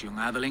horse, young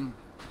atheling?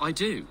 I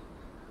do.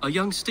 A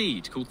young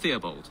steed called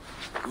Theobald.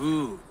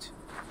 Good.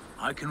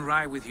 I can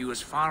ride with you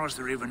as far as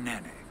the River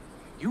Nene.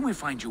 You may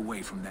find your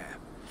way from there.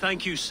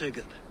 Thank you,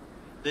 Sigurd.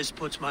 This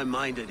puts my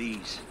mind at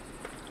ease.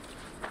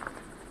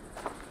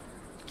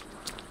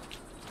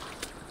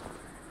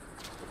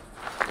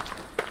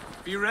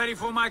 Be ready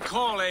for my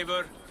call,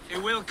 Eivor.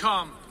 It will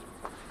come.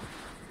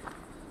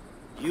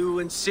 You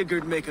and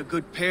Sigurd make a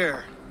good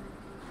pair.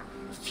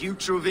 The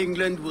future of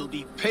England will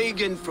be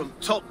pagan from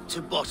top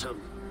to bottom.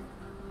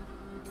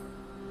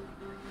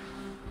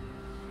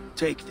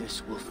 Take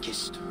this,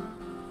 Wolf-Kissed,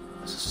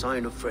 as a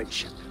sign of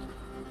friendship.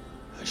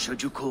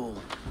 Should you call,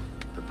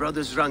 the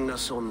brothers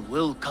Ragnarsson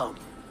will come.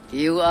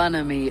 You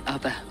honor me,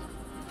 Abba.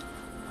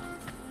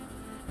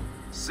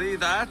 See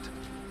that?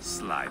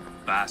 Sly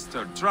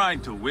bastard trying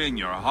to win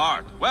your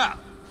heart. Well,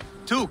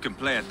 two can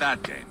play at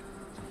that game.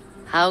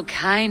 How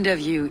kind of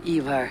you,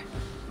 Eivor.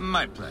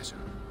 My pleasure.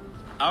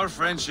 Our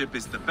friendship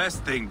is the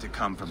best thing to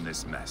come from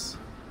this mess.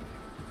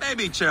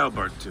 Maybe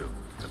Chaelbert too,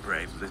 the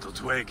brave little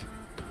twig.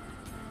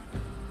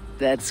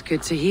 That's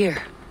good to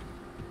hear.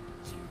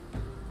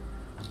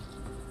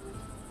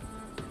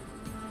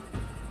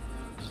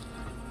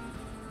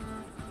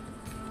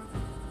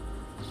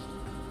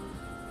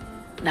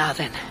 Now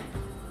then.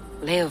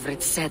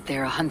 Leovrid said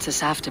there are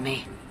hunters after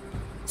me.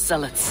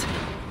 Zealots.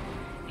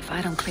 If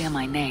I don't clear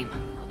my name,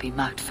 I'll be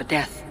marked for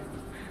death.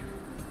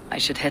 I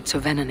should head to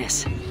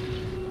Venenis.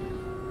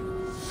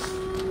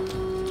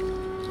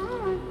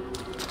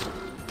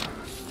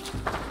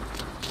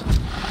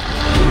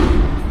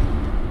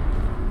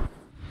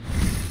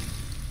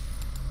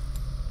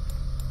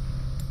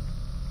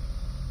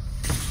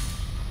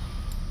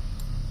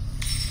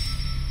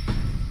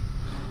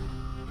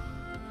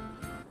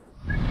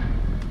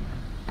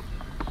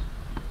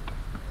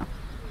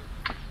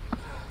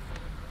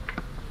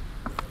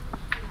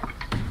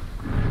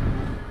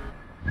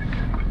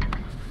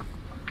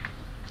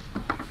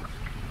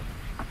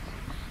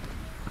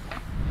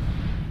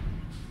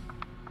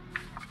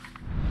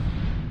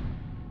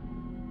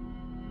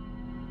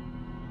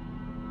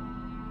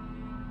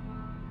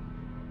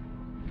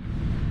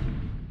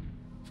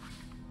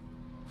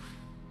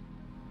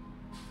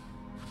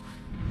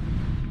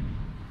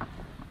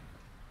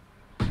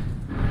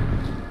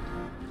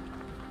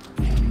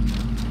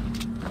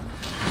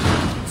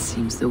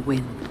 Seems the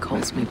wind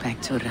calls me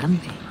back to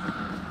Randi.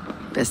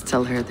 Best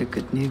tell her the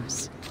good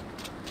news.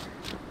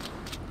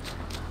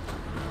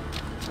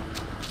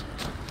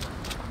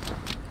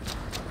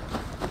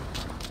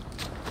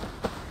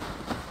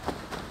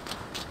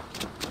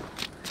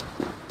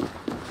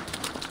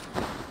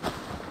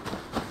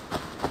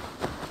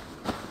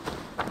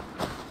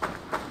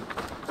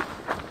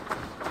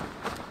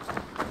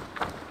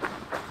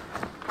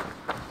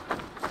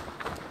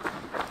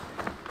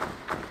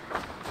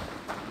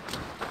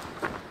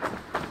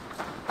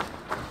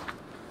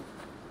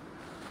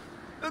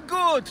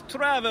 Good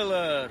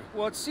traveler,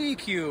 what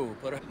seek you?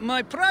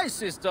 My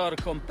prices are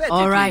competitive.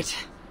 All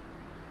right.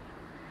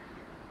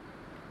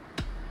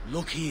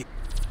 Look here.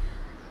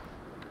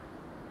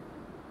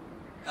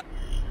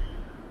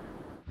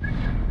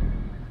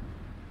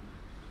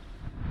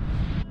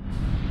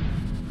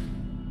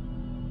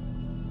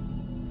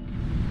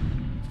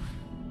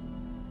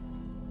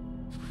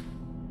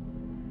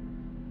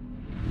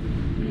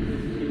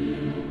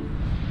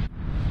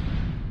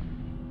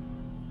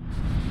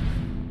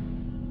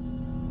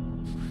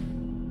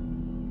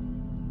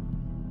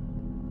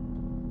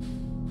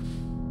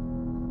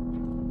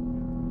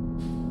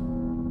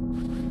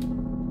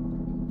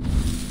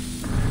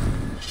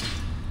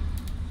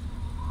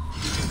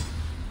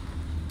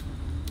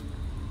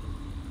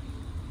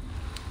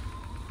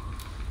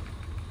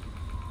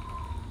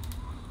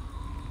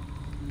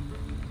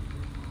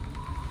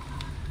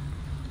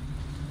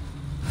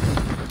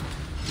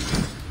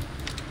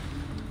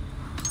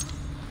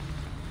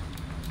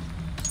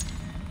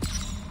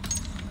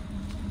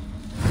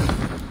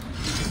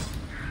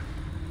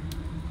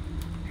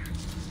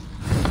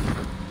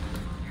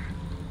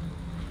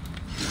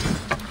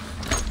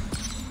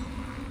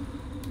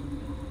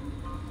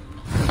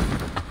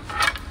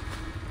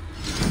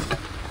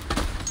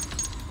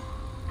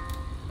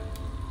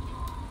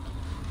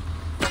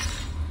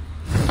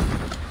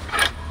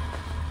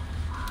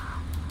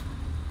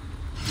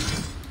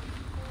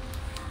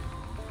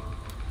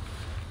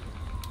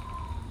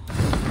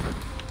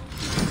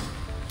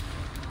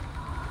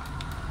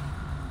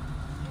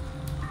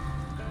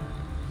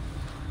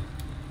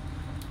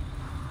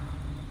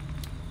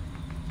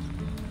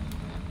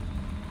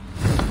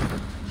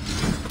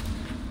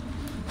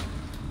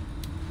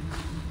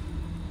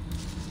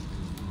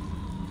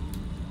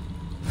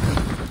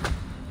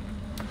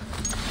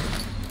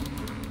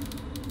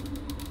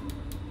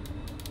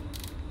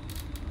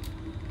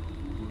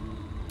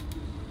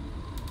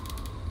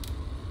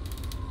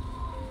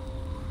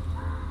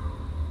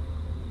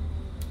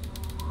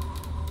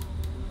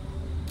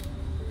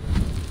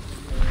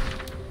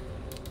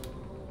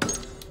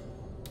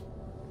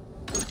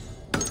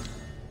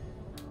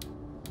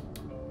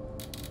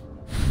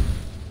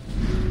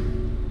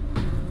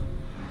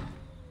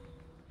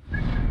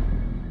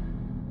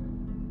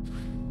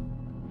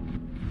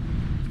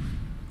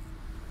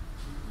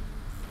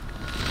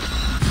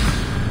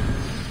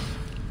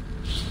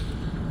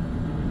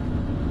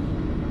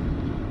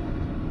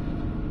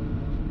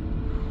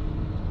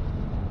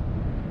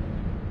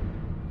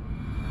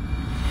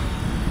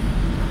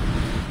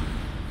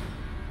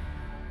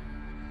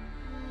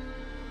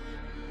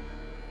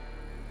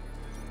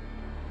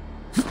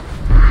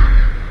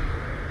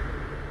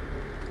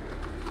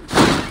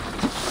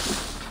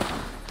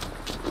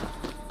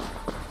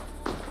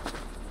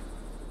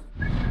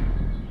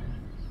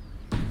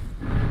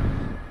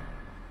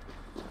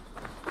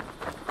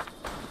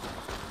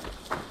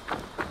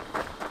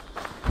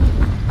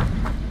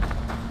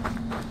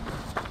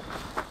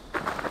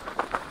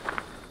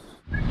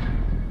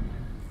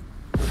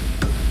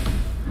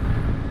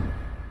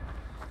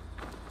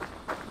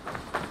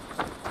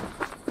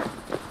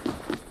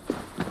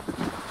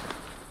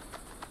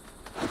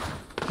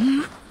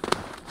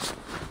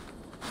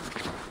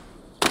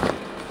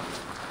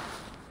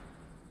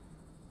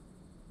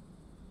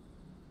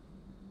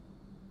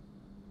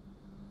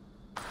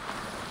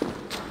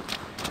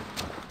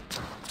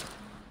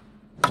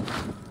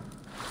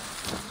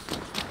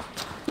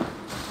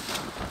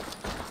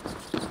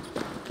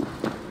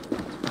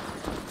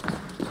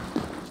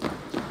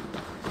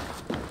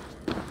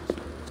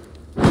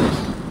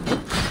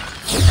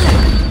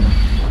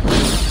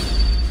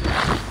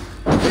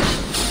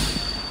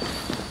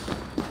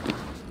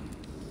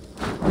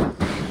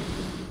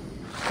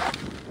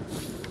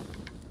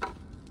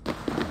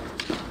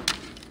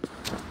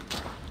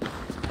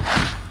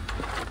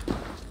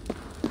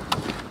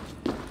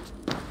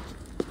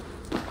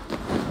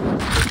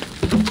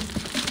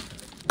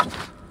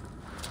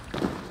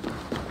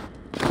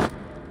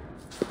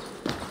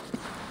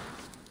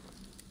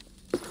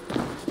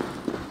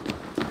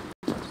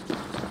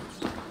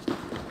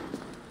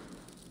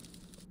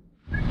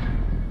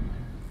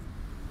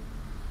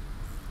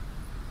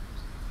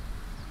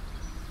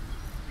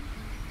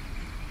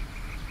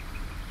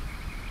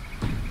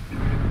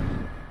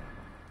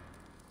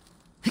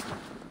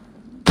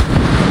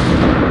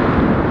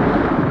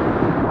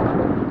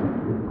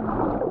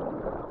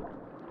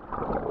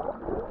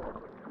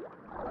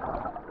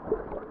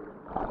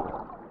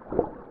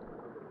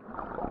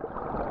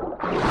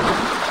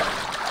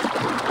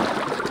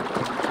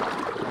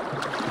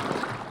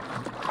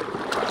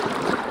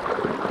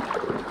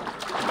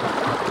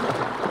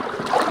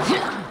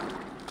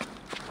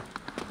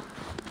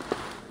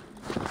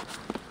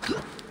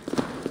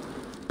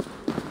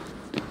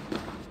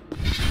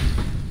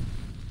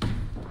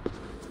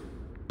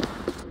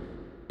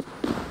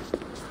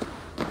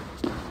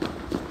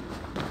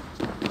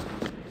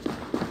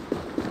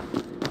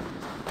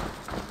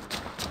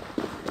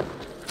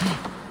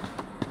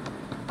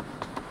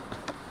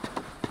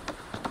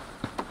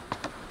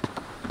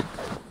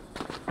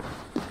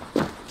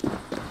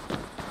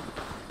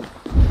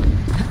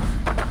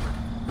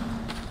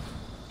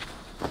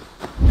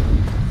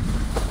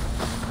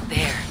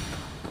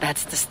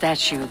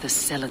 statue the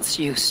zealots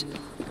use.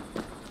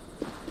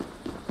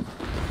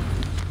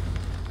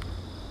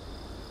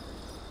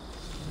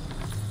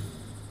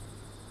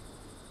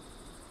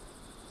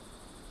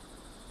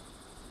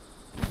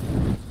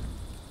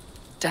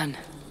 Done.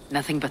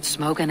 Nothing but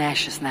smoke and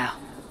ashes now.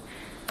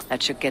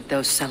 That should get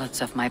those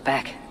zealots off my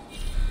back.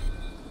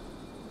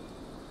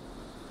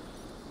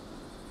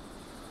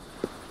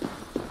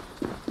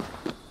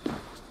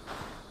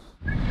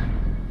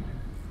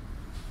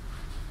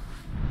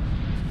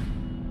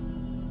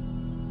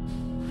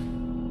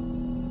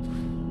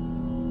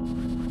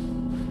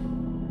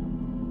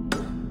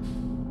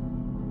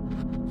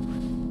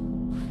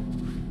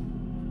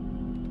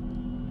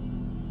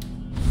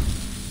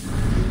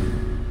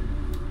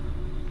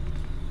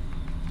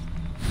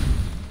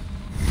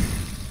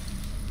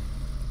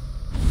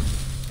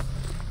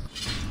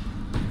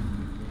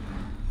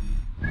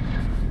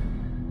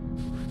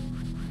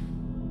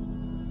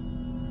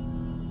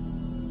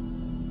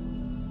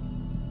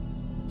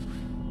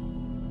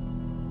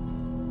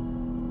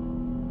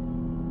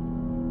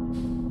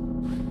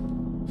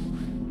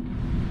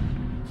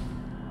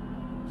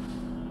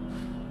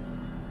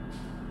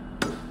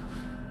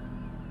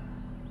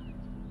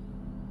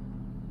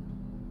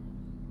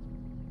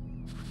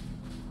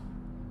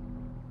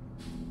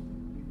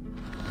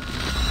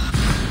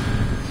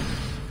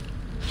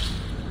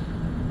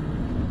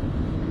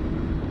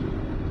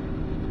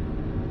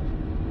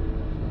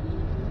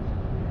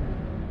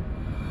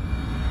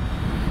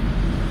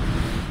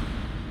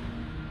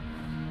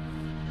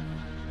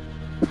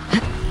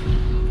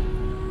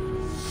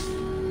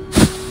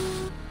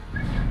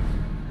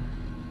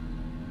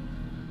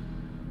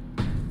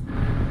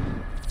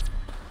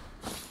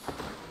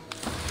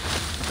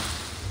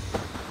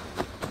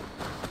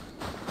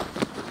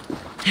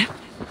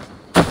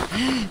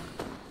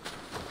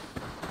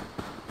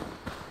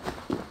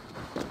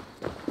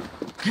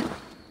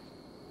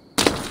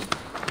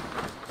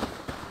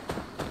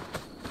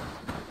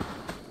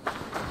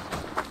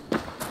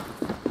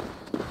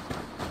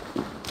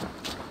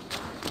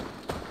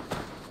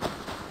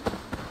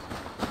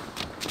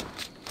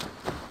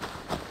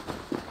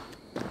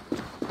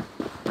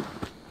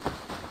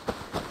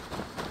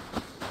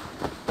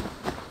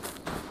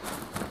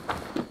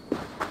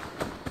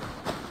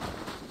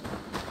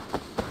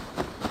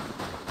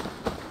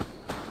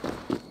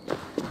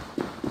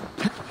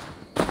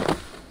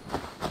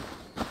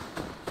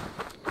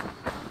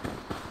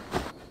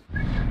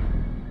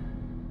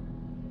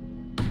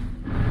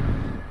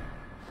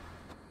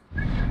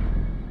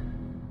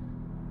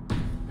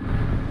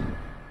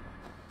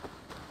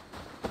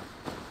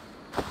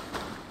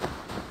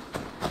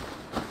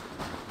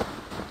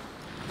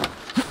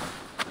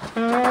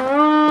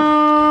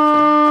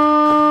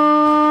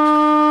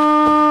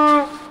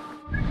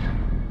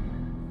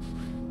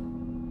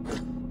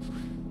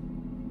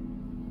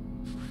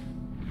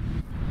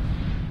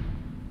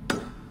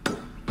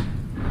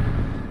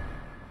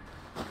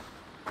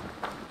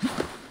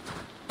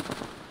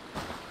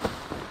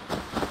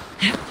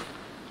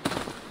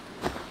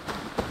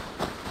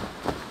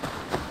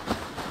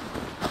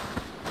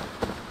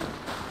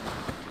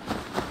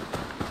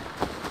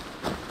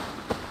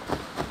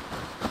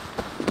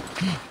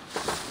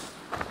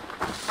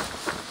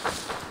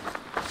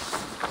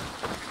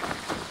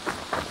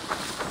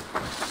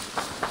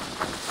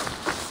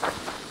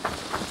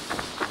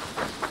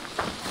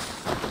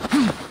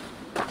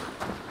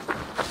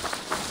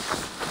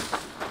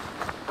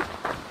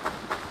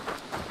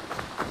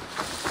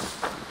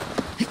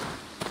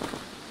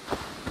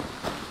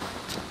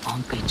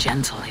 Be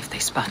gentle if they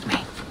spot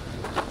me.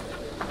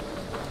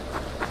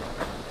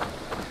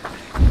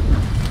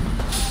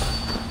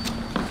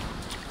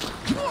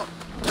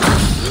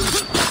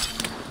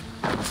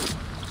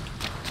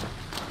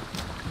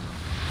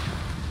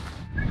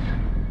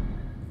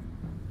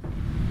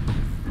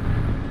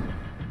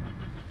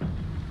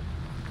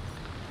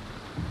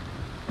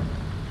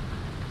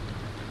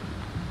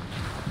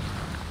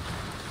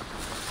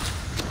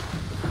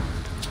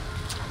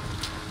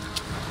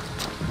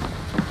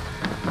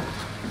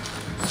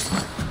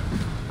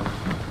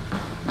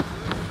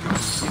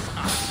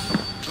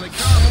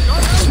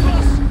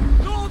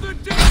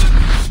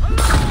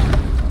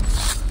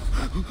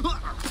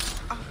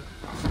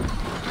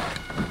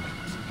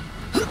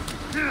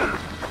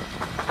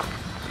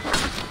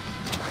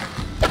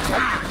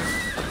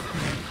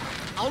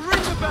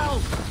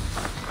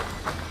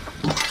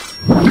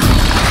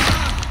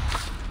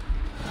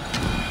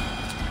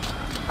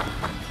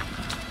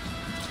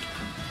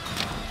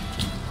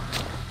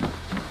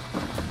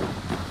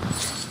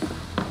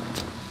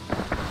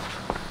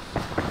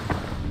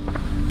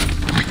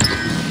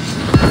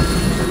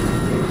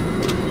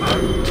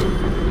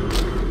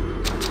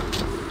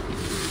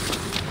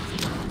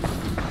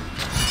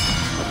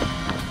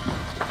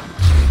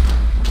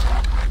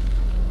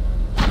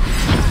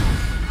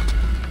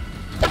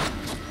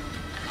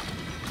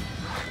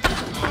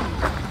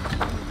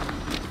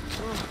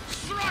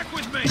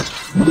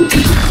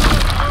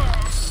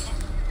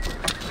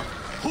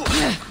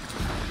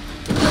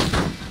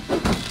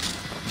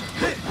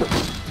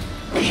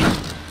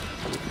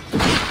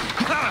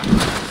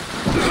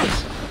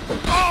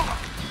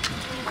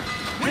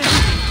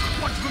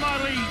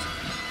 our lead!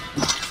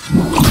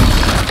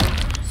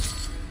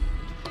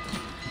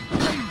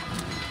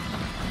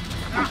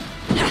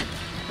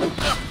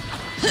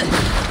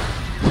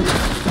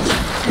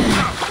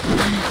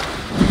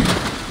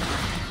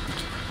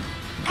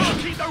 I'll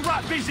keep the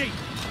rat busy!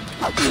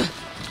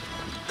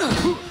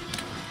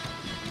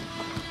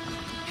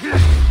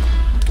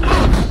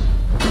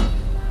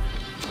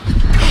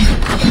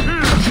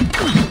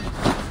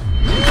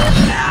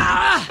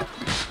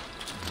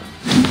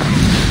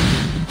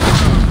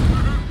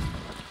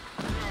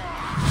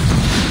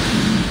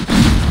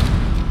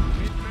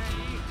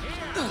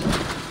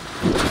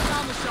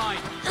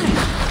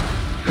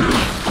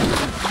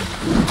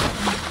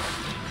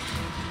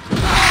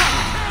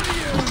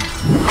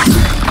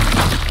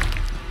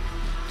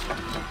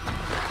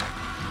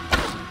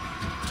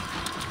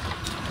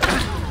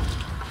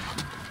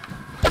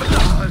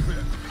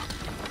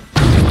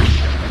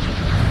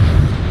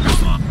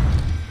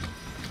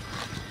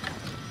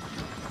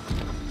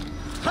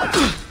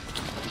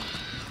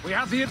 We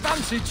have the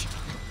advantage.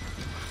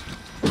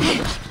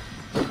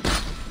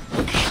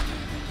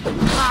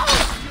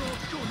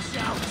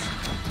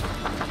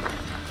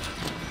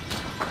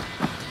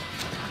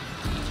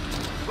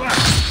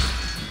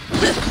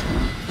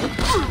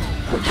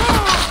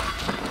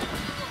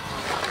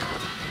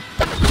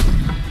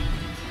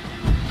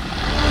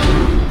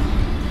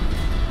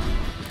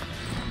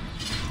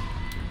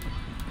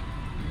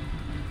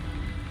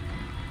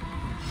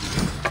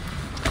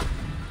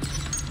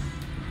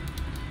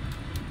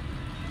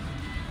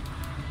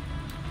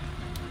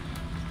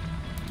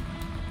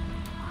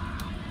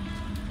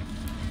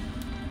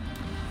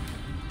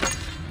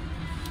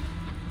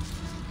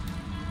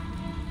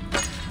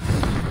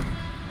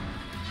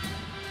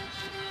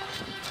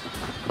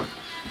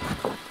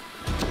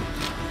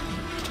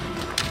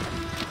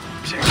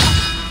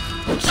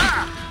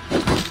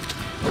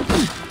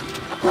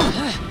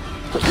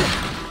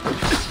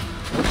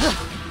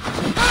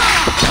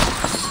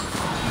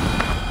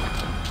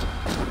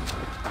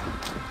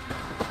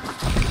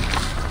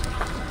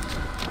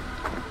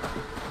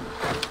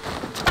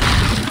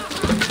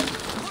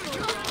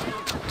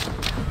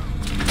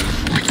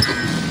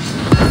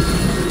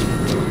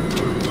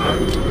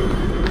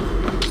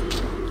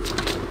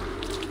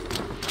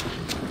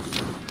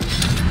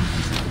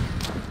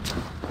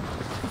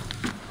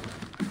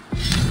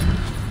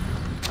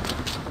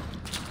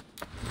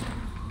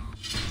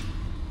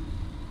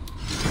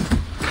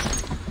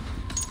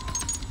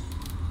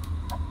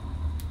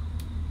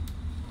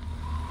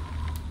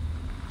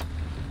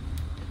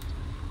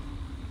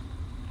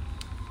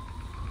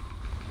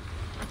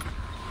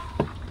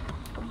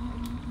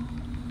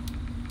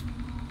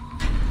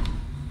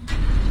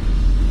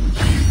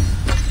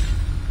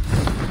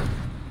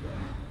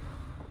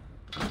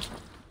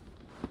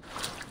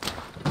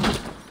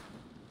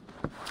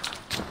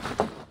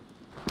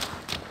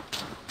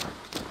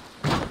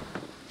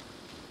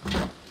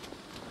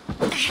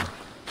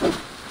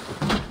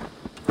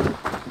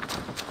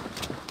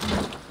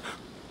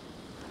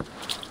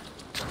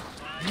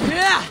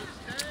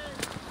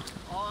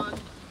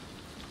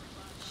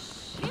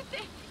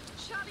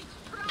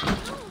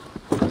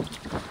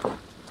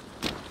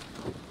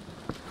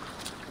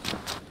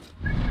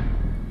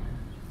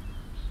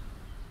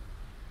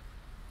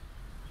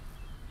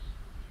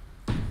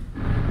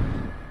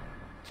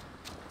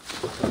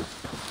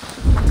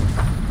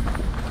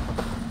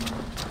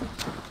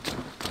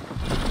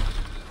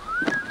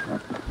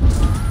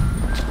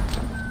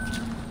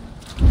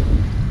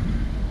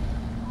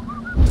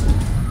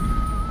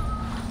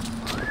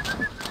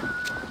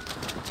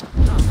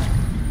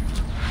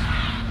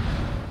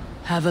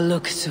 Have a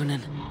look, Sunan.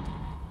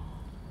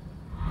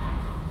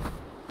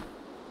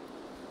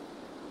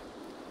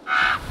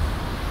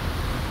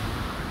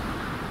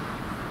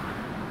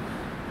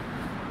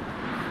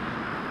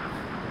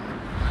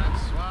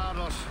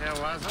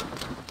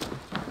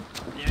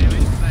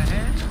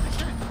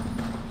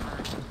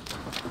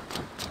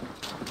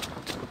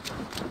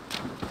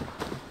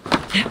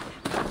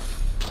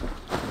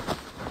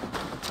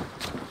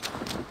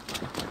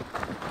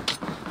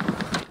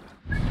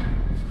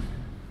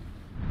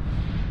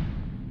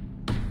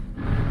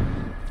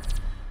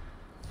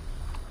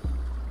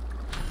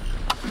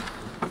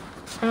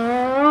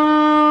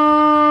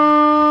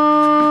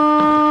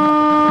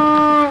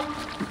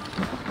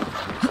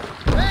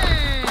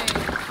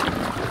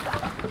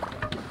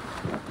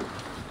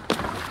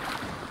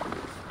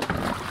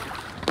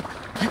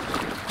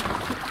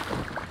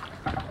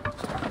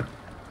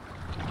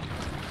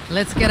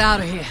 Let's get out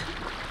of here.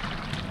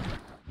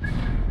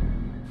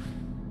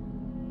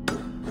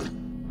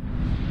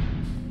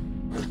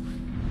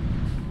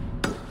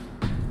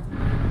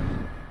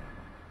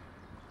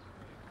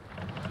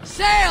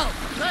 Sail!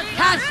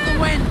 Catch the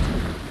wind!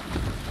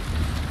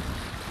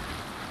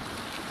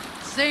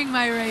 Sing,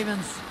 my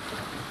ravens.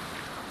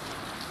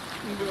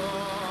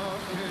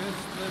 Dark is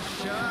the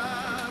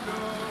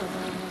shadow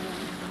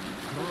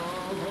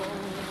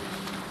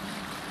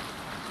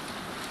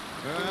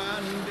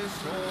and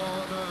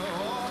disorder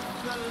of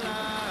the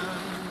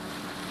land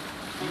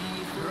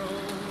he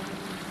throws.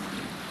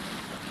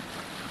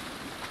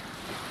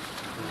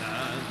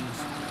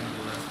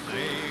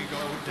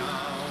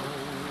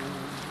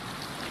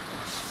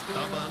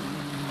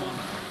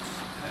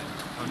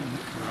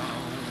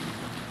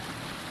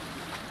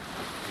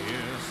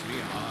 we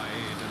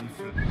hide and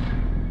flee.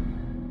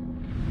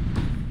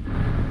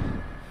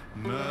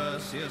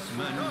 Mercious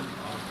men are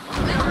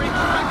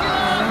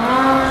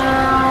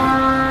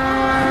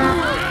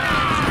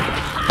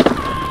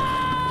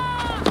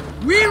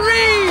We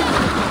read!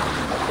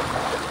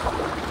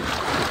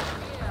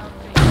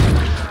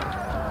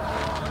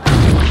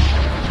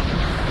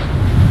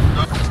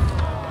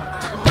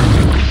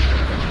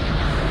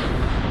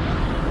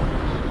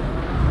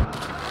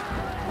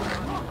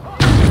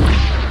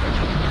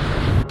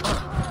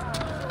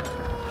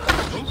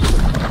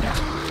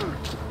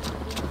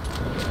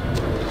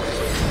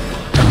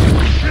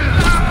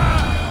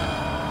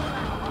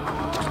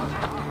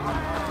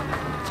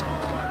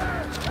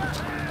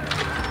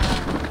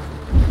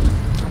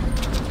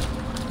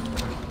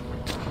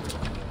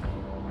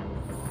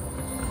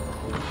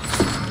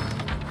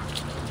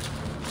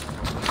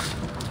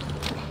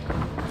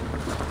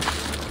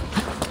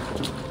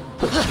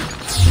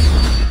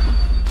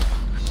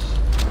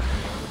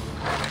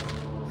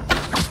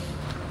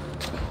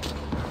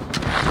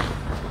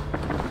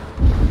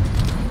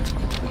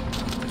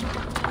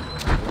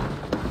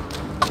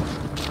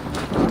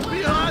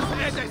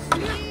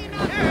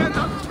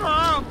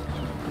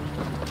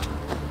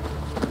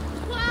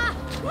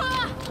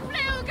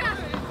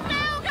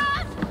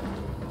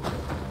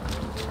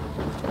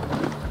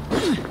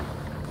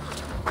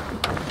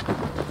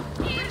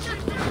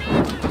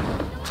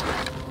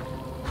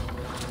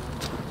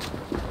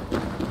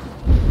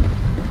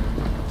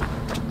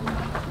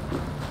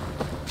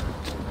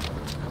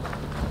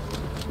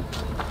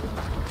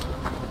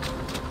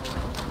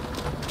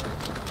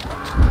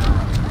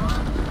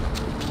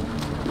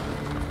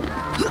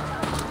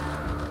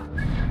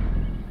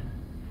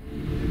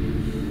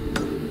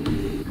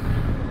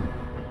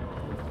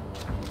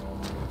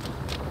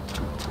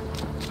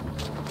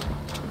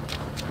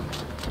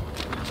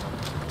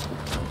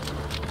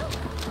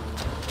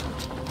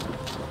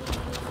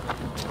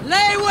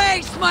 Lay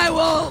waste my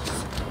wolves,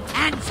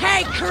 and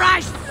take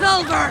Christ's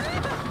silver!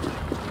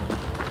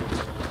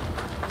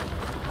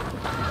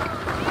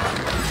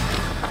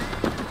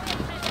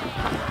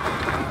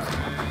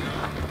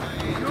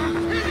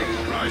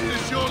 Christ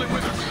is surely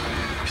with us.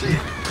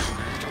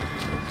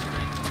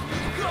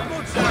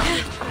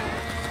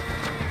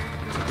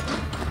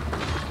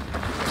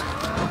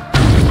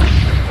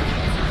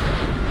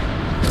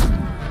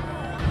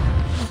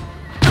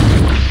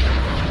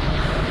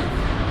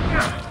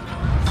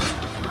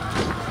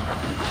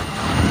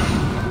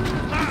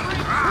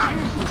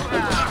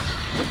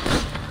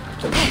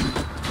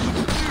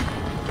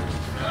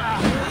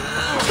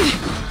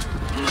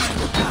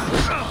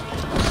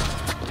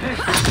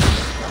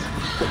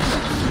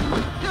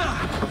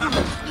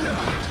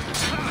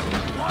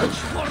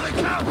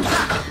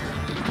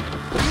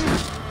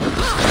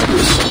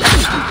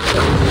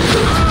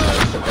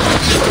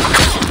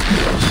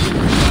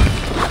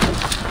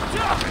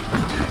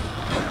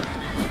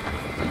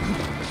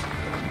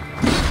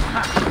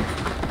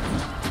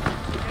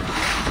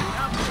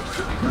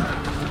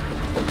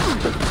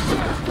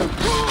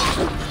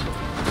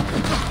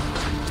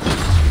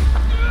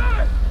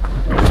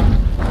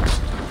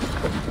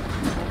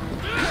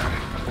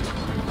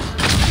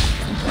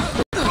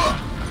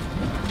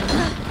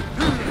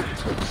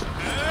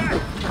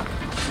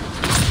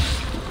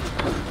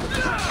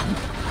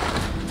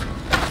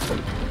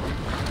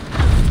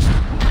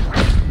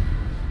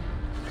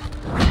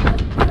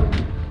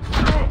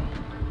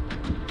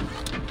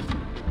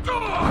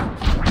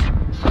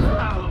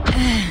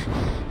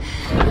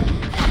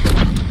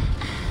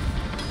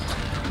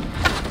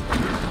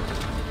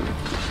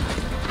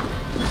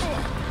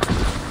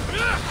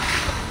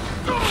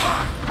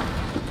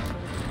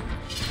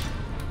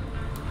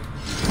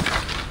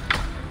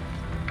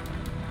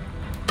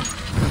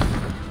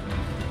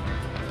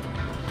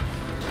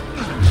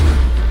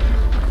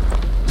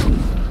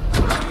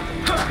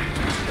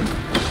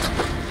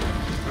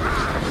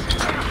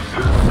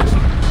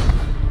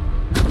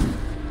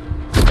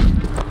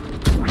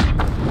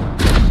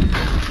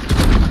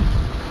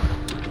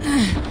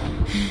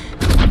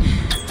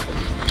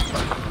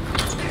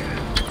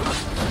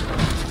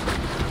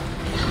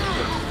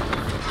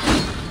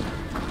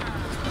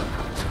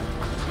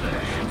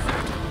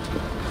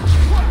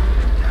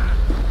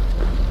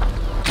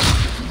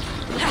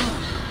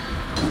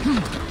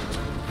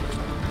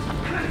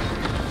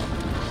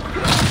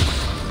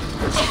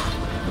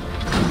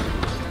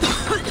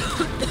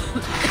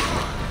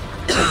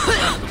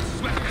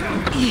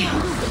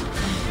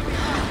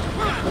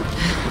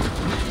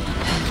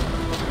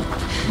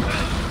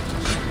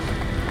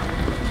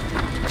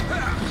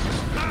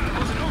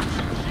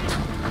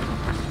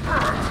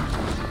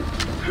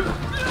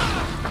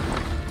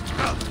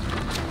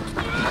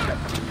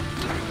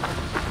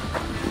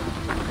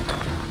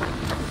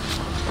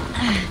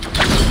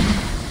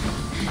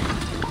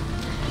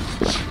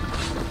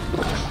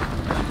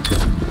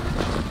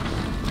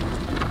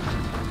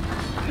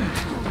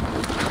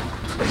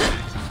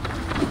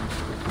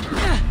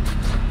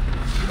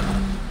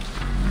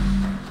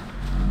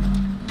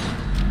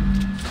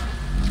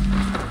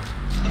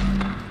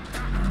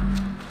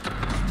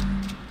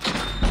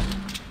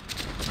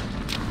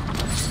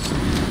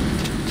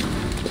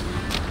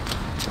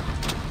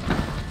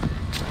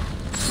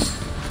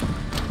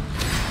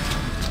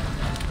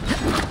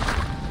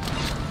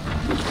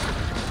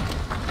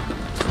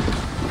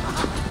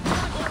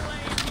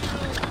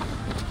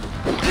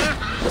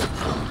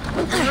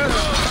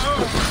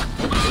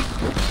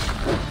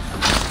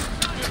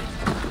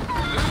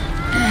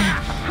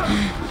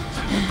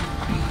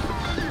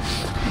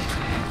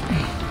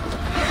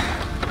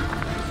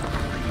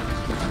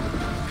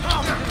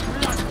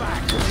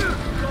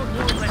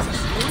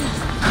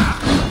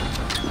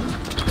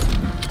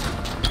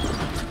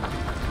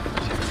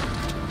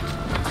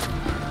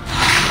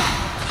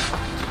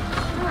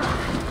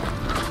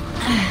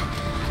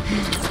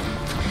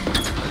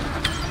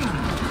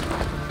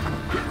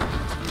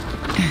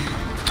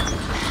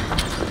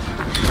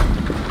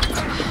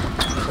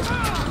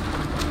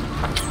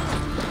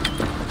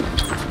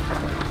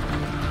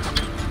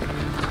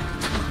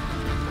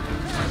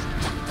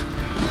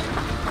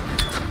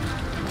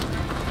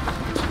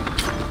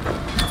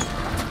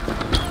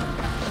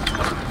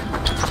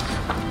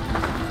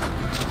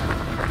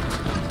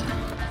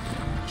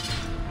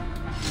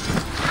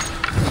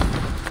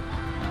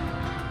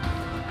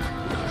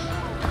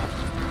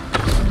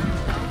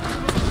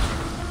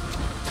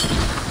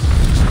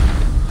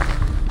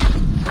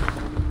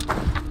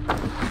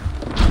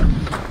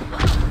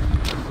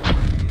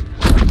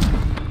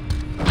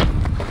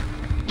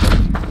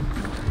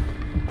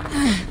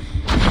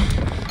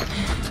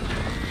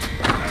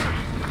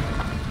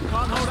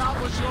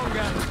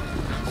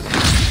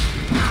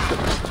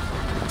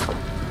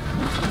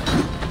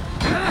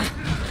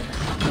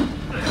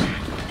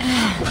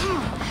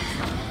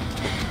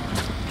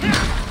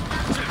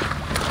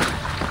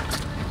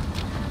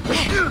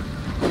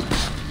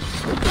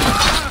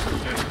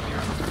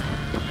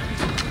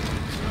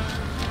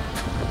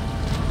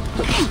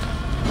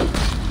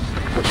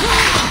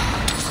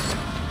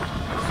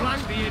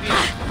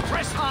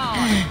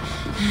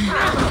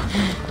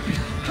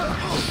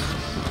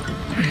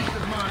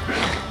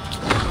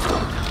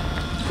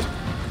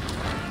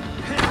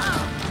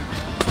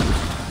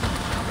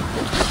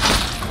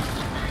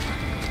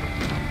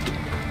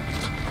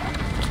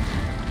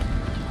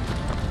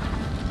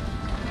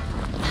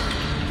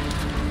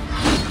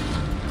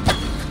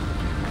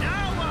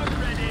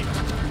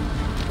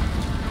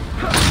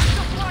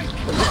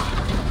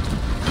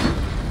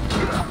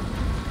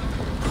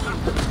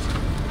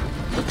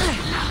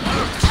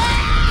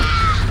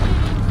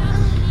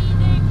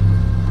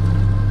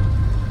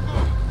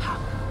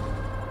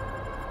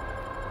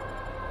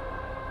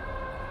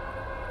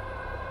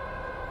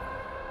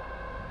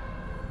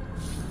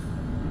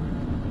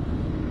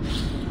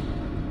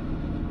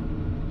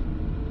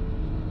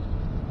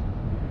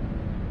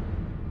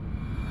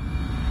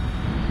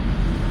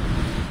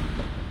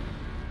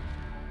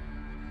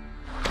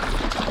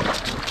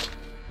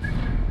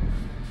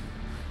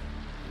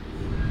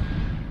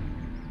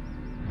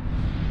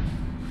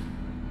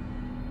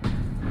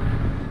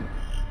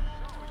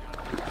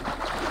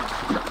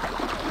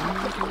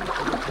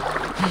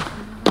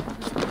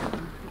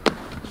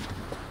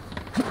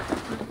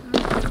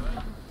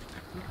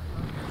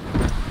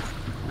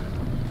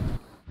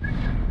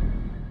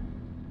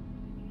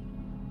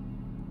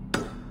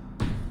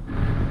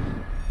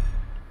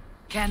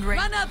 Can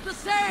run up the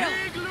sail!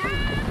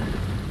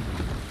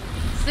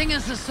 Sing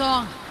us a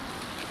song.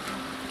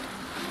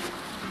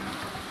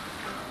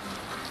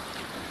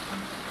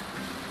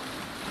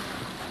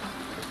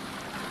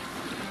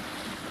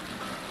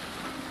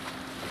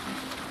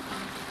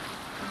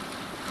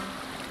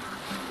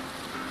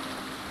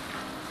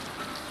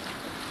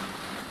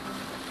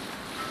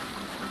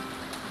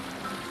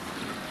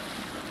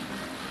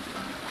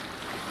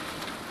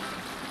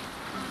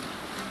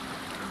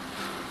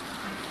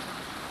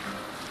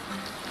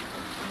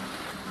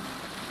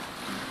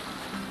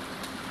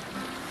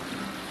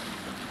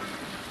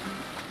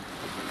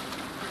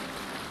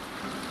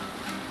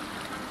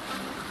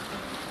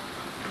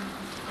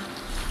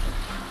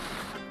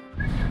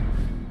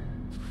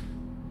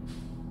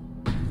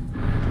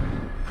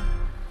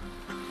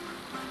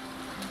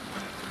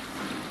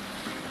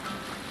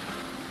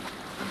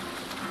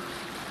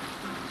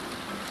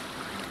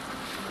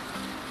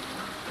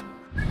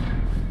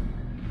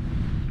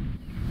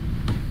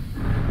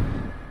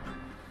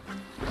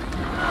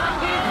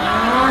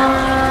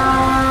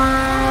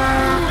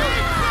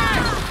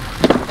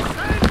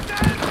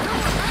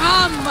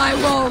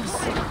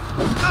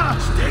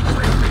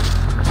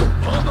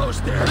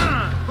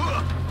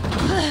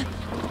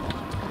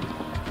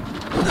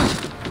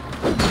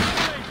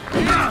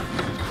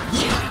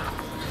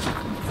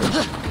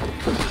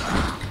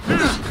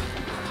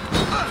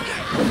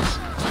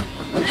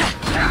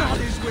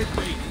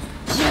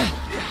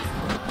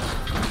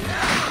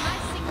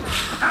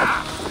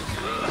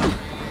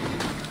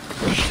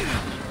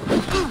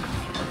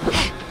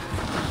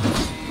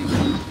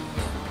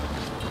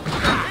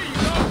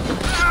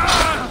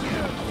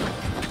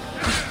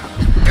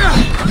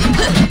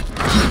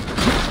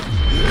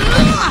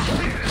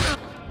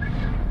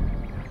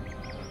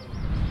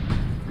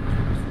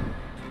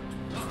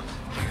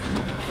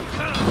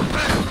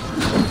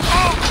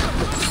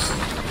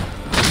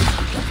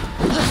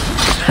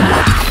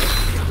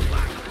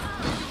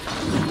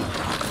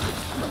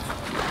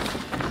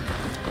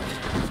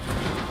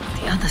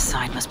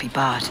 Be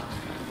barred.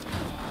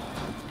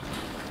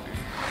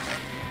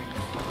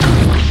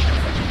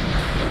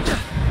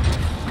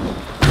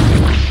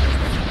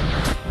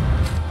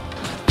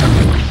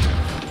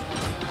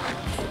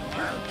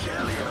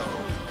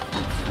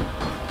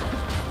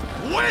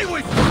 Away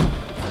with you!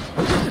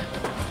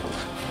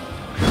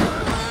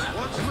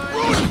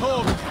 Run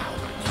home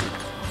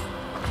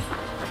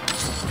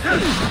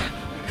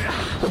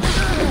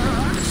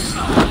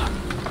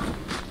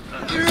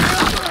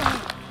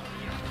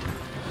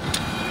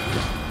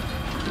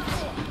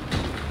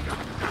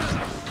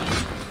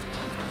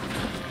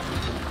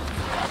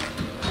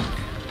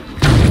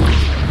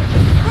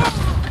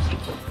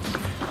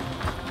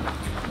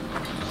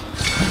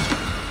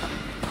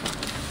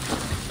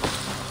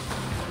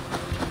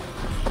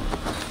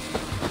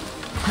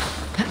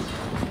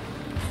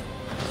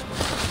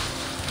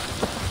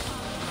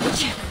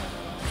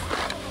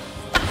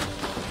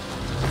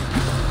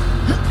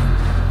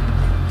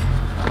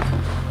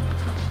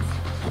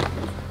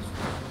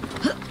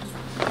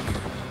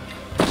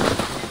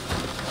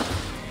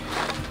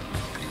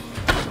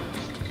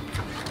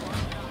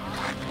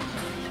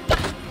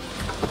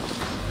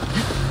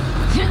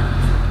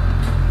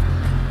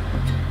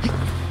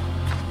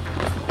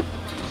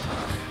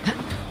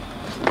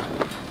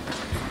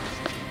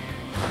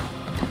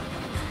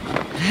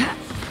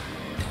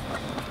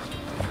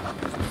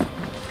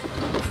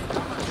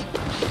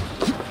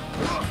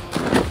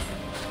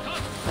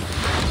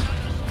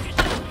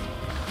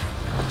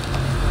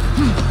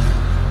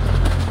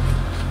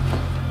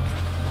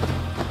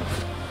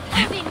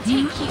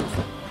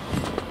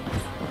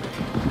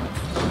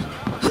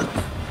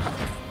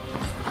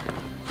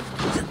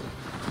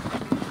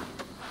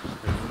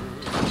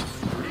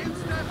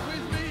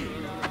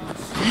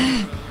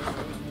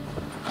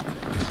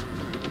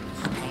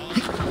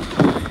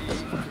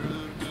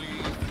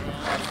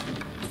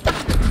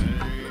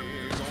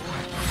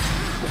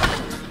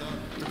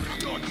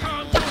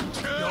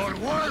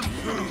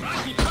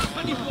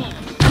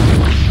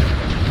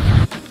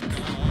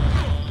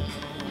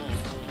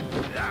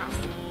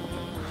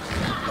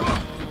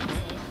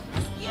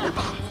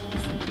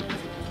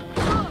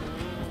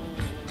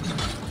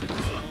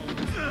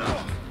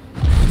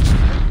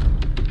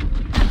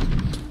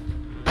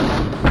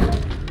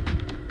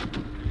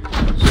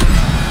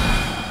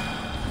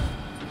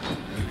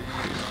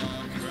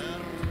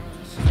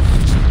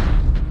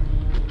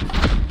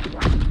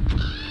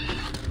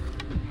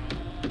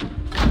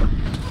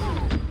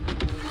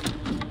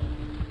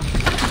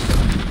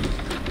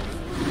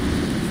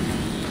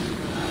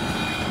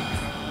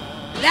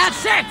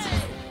That's it!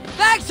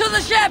 Back to the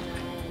ship!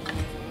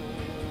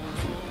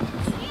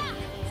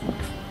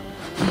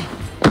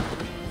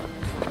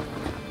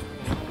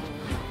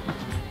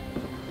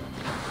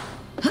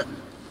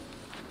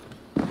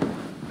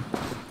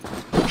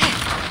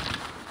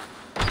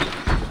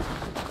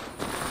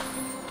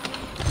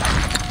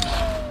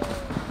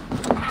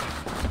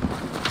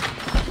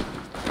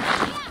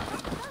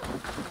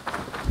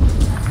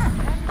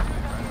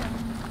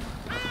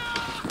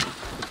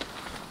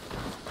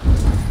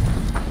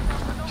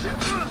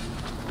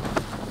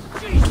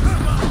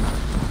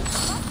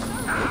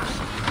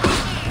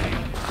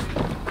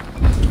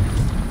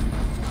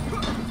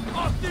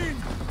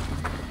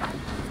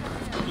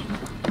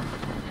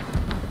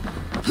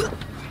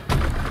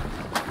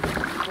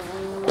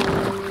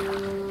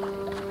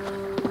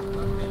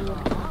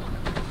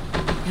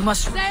 You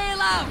must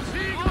sail out!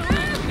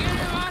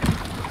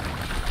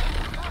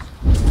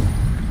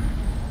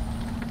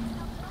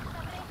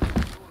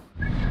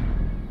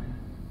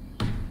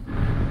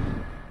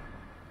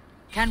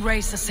 Can't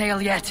raise the sail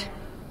yet.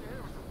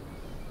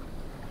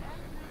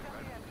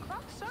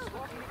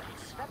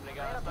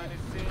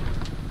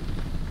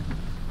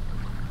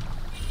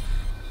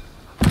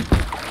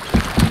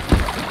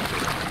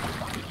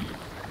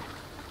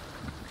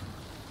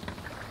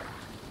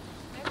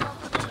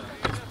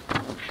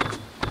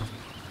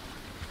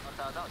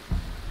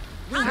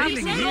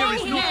 Standing here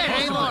is not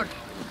possible.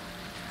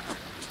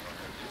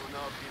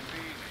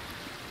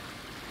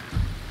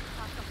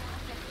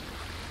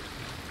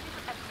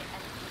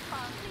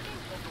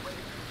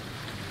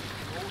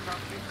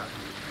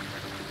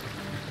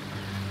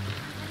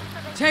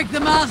 Take the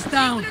mast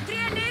down!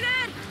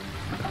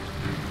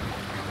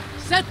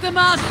 Set the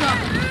mast up!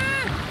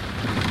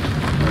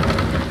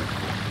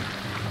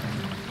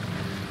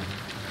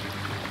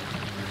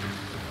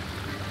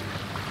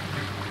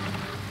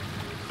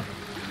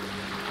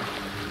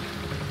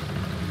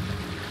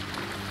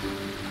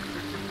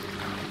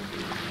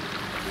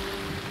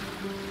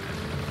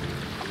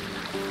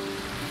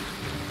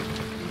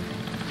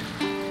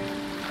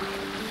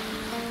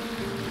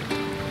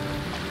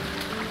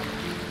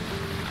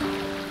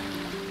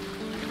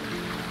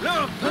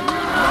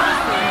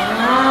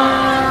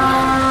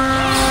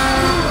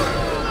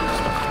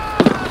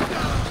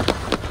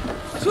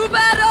 To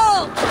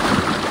battle!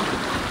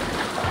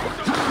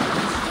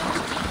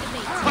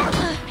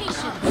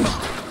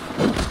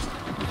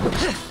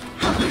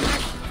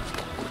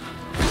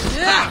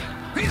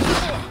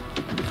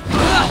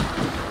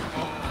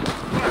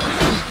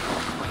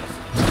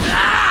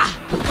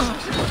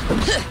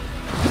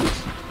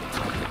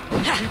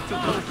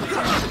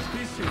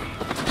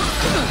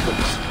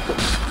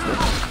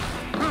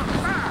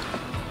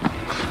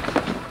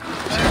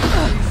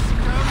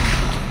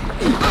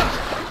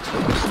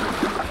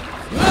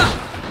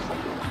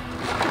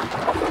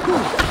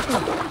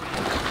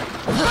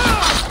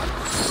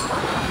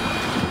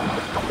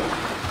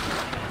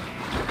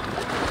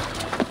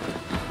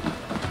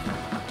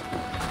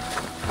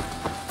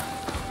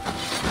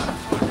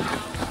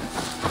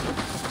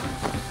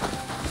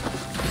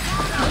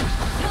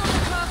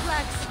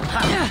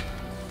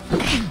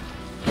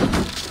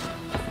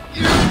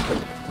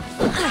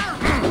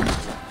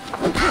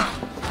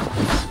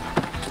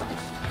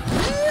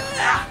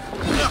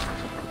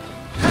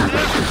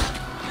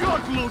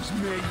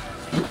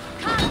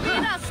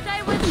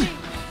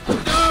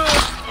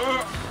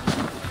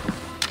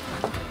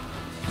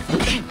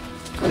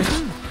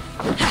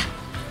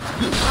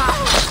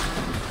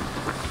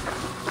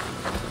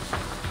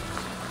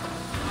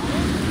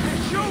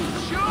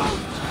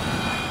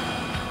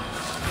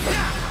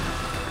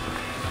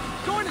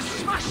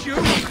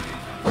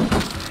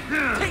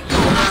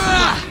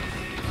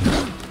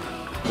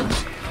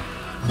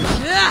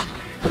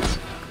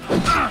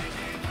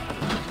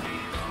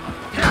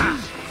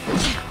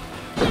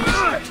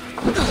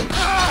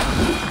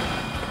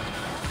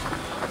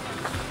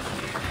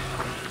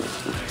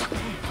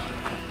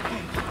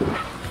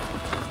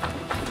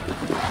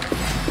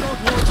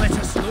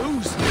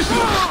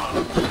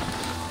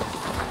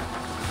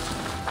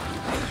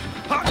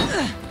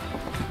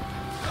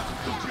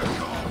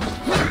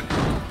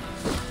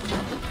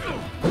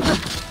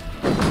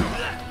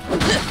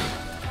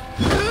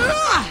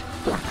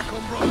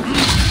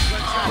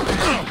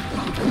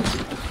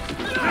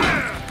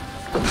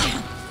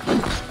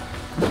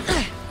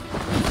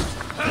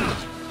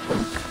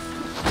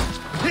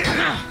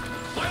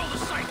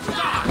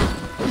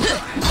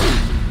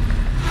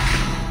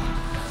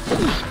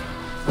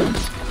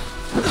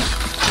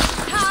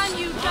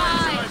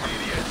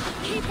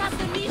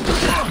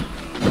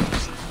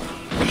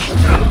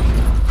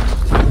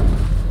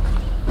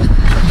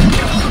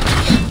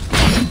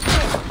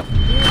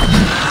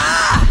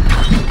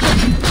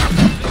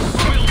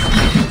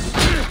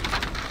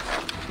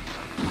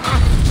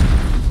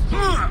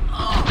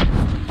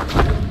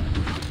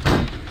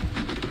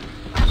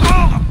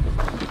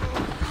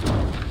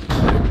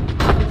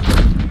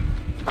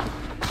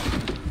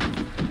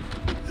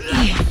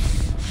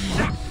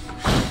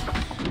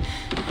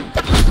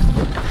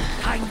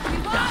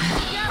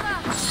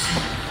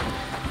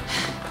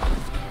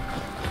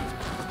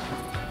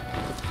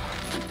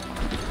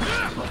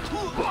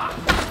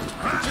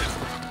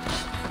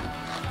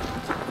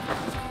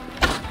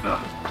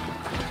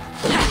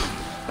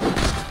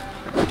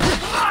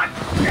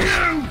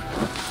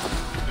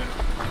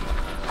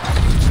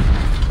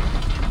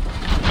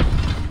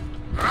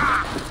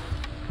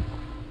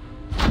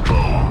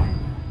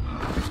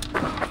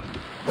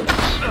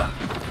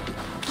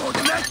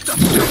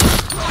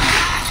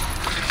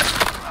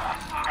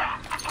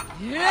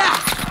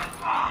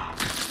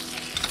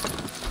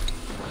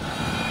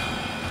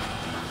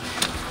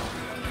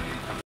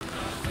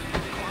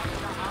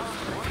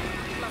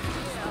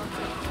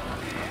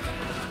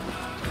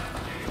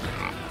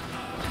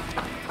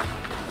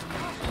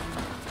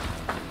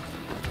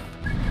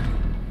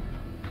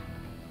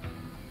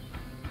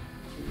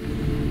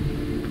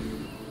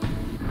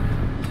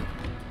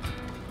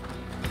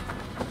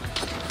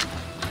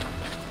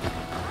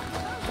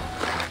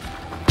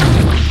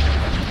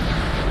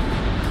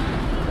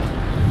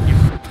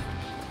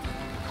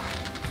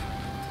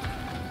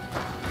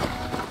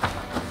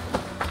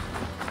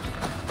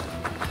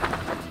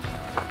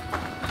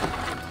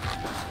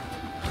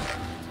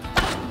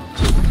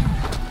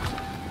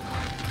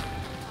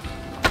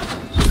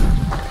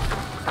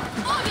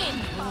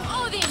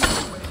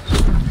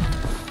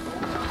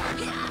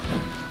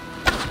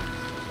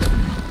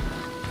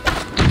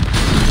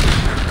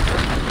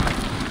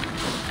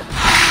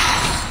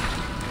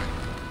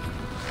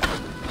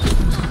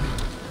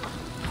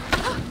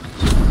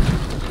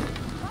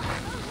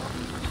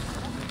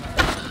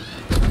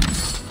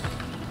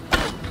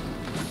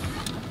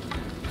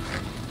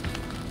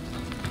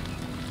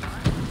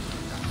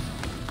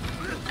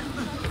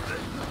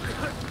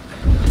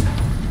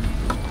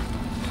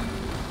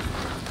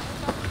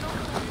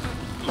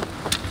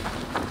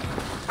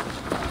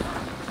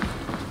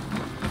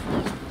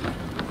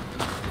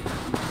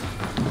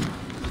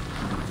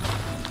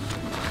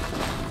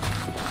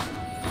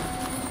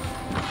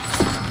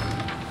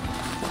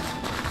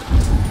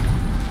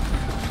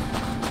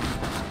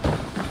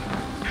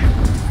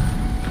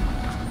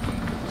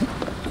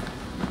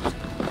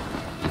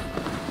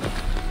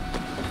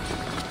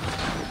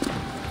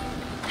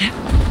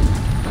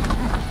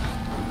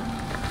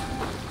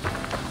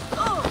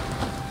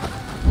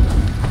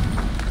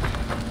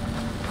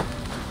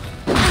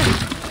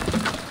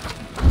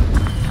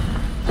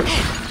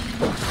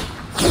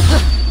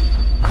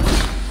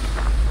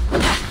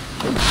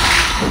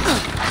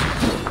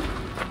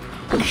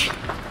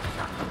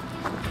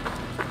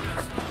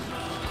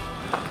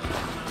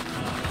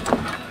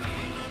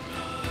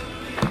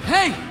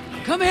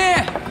 Come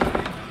here!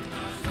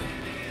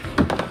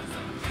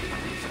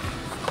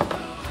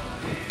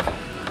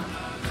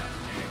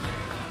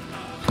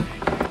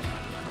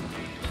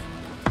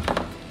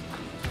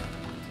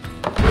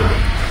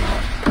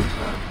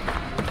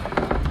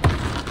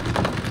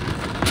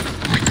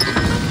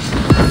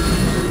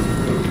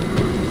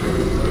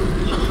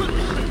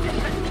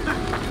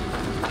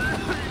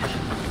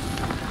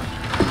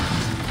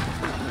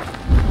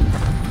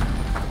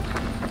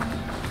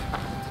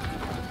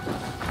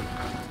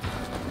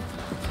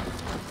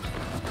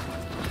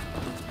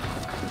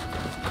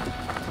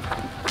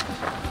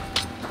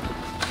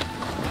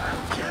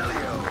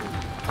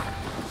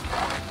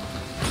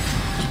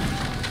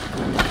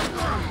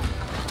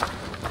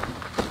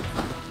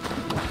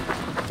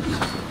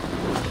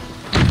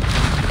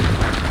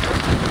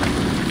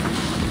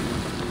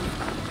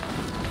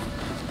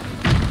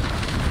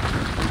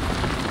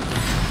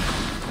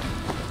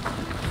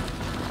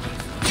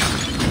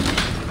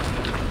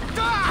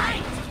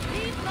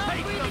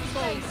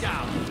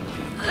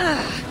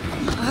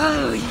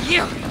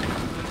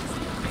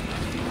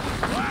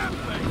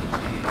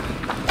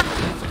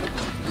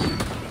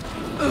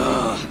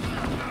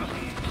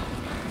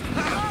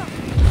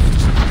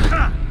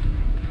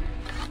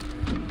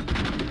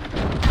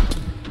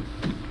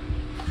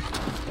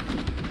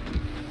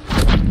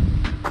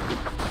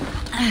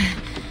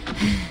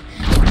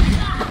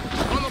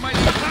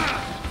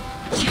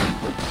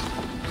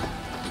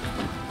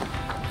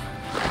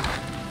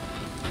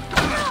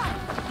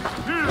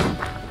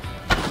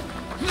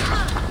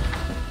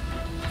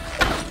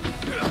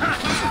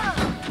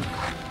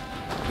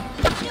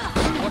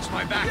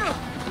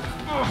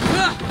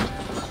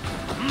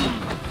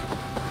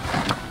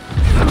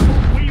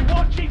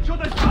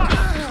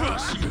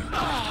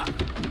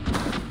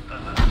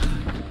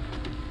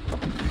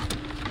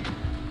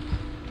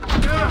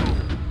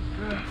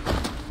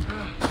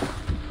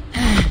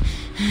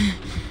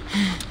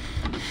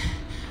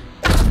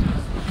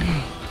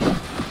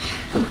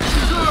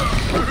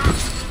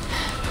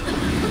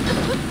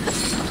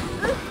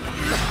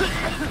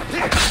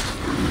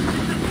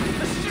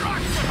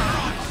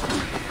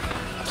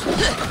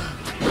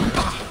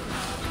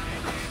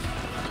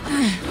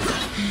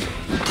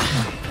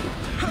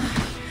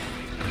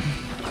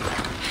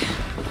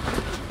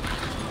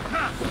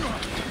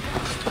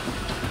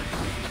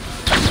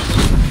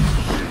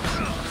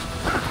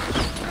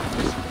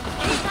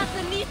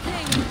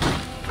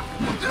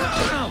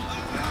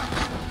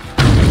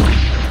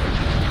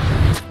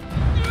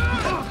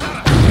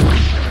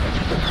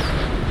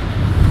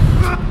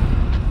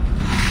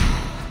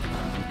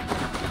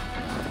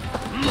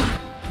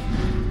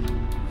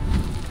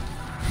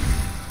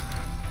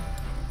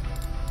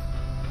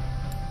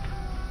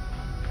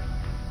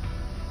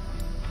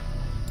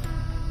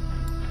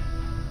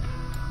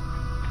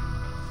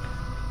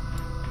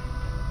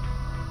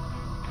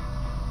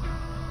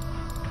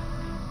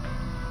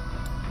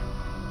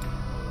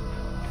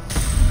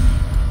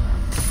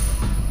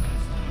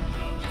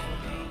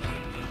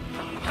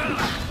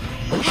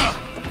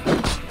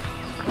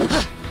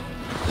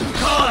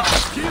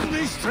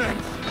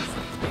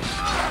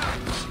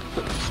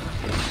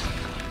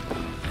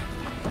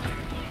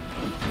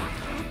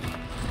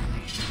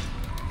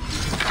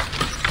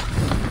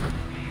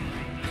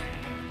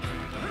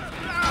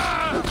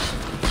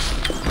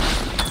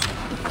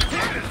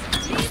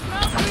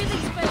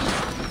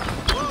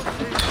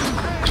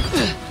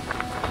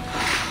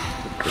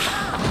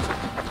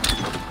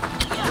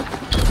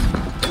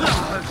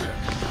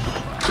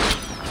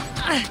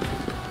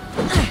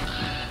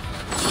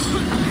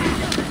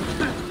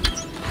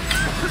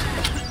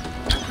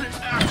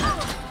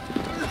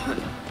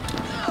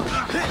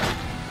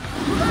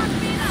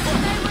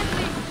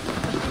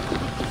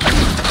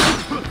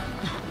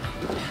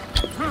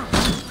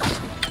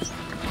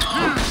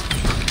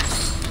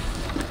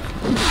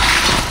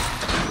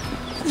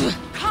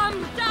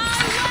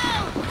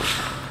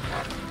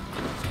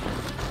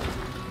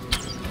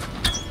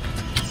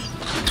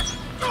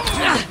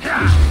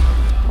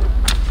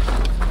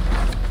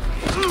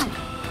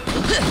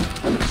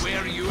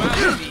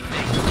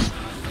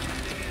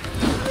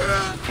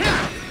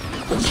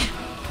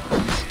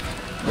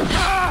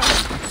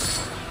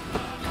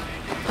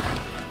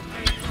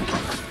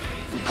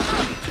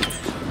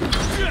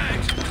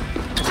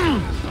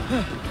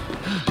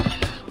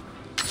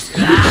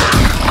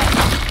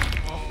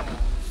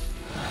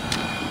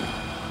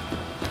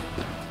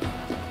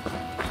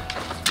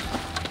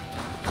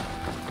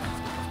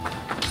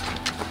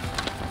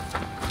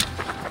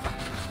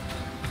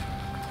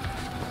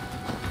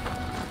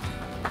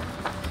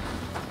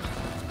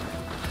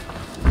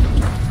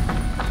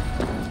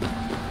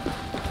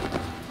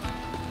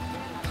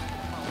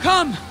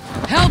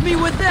 Help me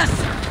with this!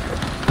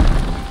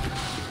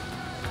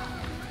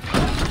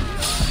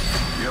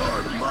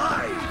 You're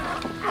mine!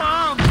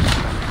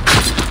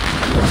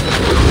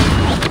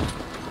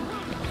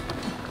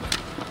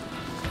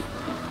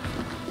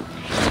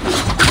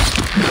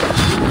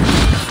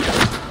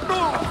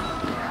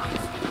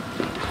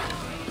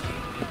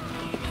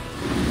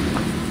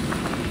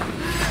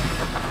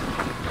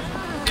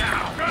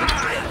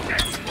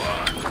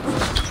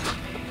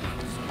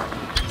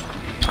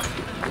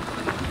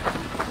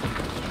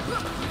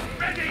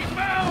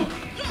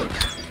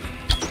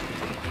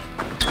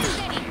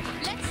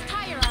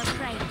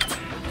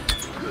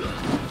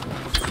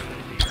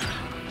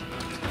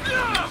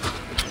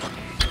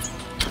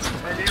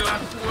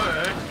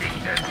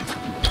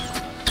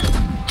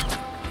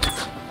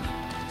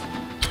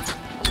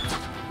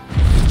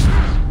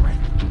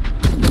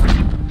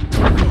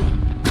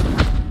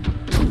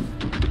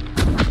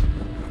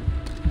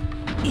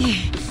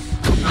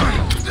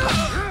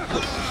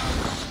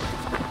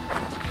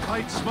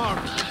 Fight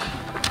smart.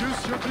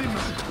 Use your glimmer.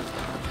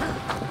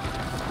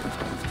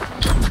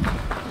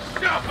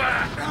 Stopper!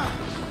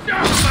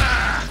 Stopper!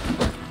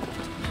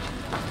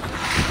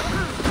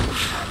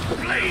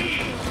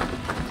 Please!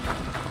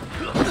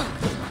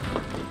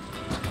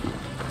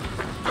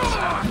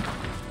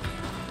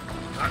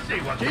 I see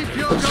what to Keep do.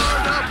 your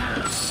guard up!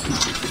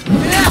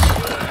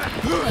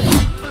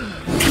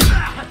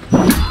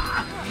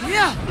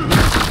 Yeah!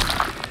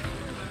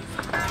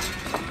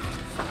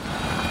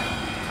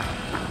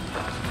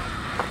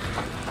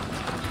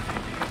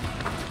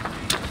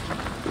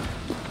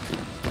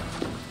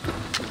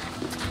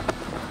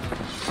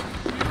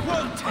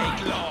 Won't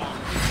take long.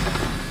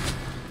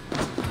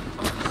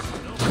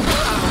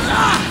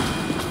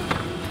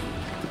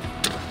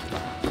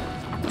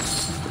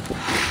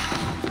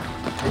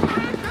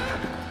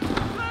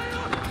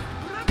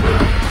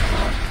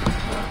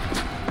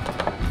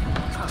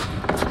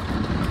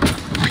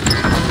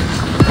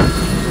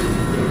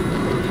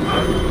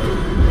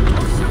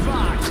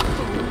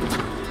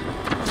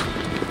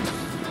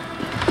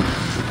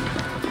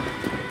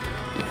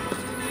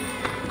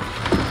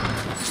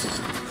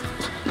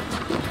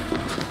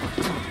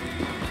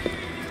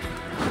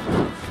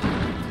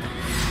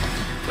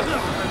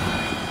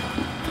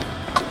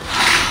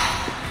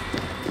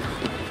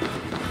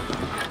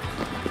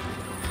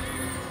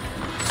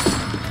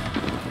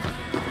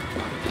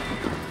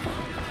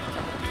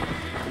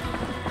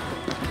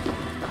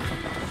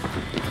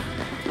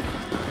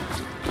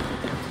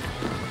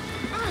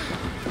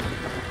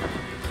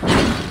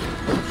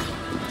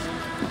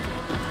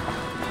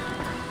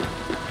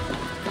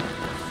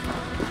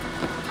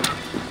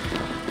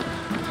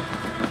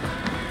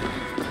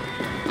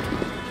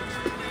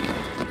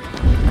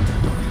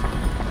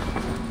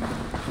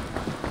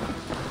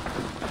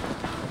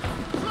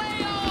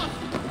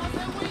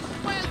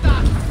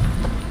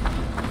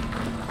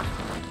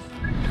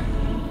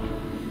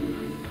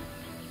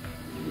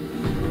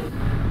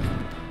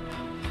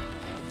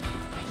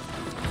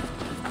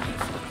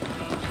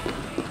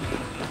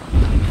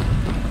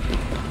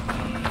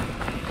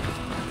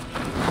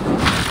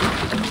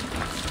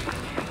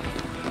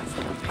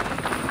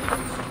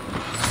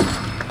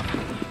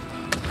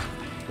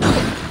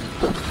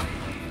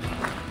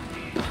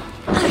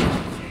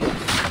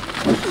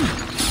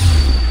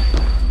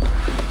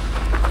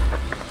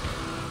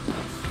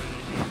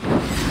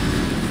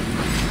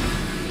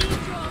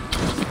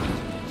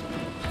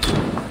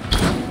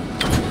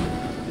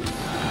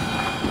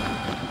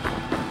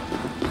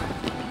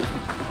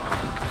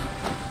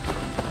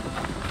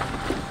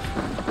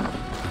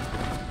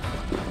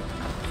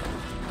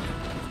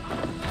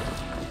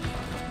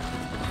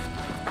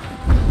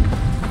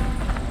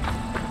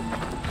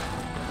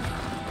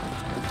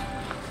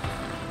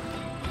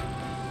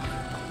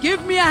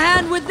 Give me a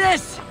hand with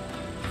this!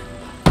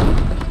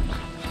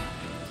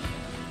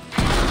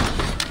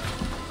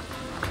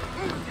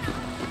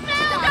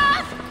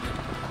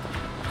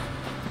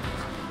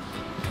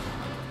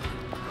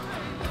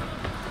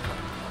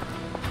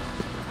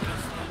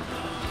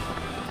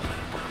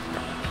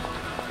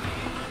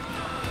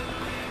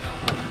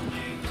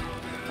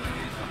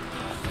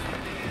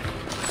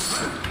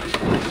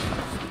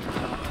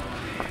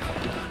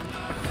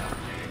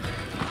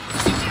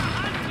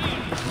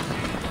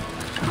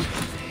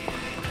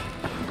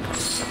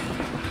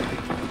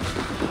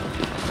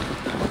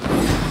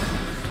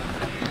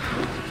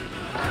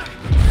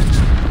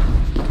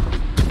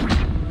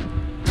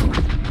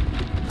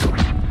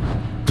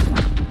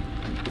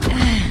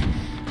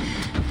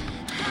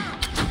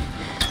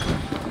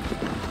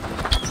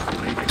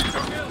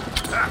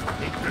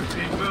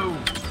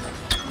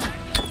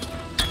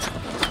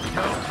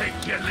 Don't think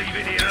you're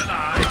leaving here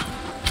alive.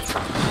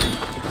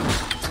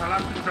 I'll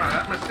have to try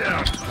that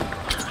myself.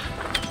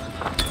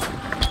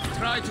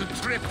 Try to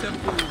trip the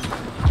fool.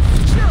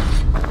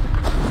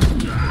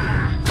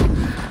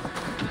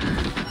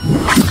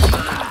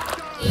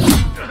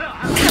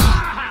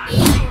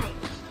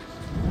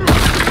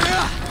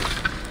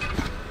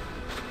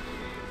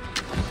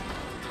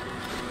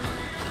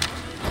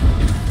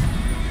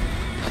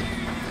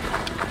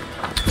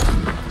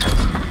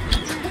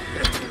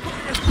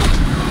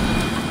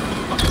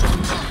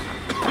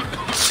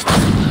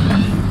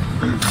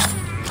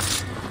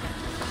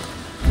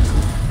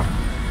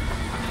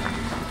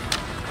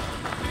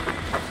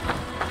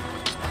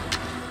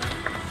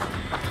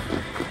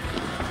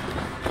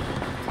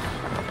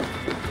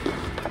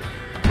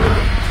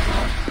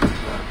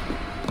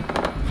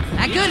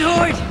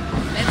 Horde!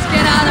 Let's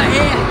get out of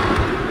here!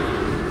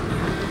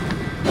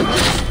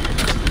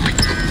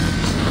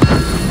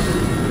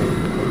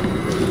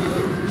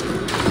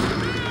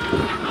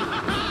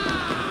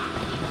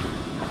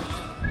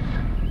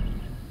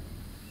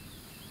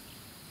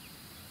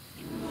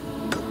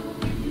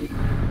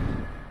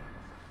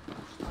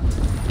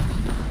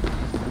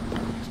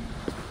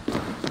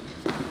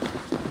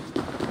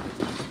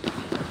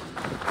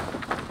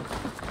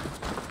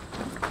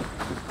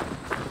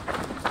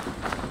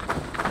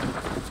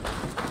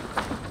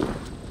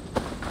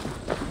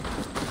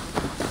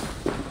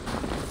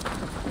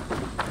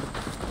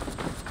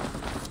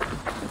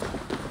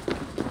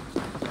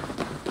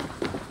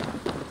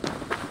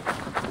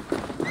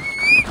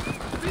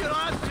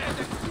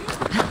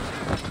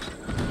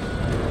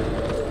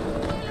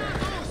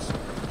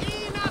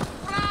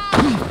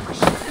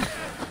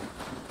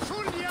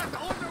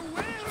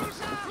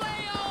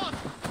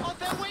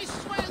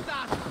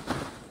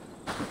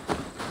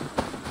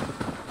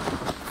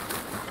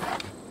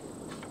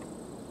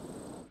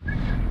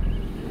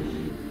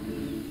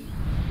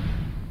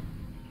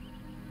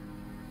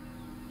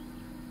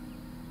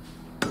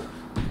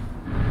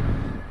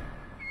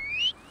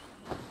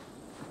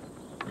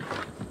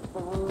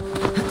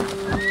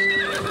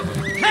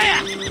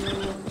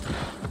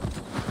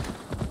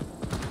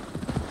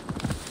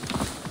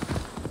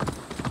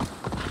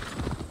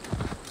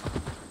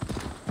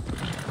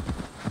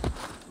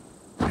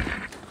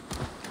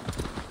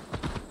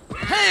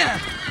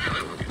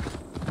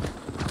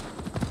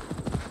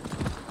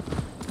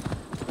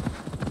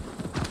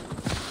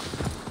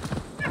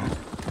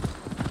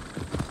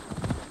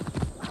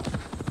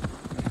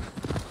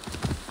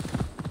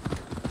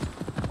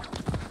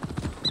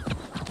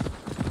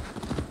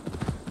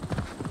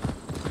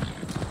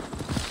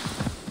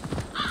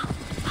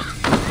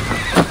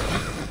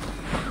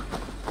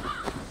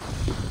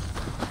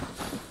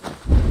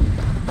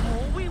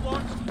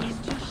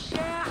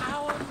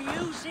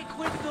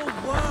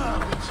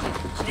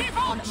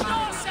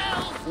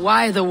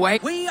 Why the way?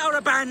 We are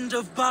a band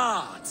of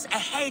bards,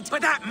 ahead,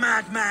 but that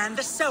madman,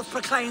 the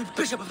self-proclaimed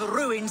Bishop of the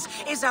Ruins,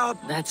 is our...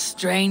 That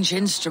strange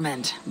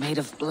instrument, made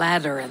of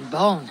bladder and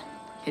bone.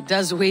 It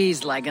does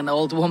wheeze like an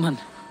old woman.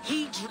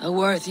 A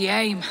worthy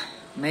aim.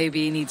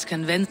 Maybe he needs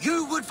convincing.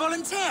 You would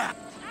volunteer?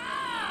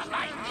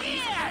 My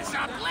ears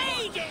are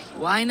bleeding!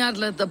 Why not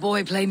let the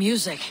boy play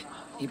music?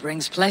 He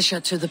brings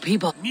pleasure to the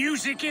people.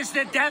 Music is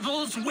the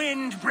devil's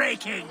wind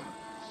breaking.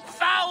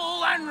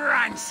 Foul and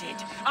rancid.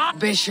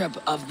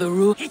 Bishop of the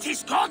Ruins. It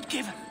is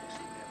God-given.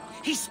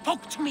 He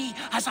spoke to me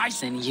as I...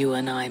 Then you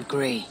and I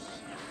agree.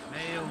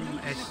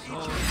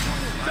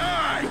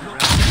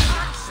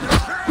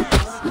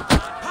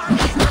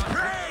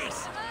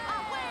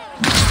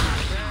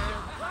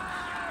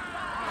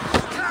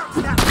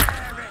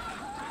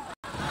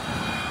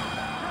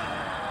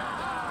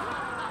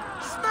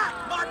 Smack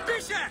my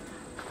bishop!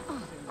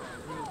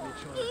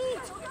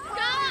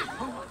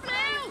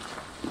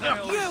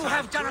 You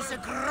have done us a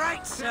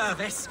great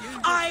service.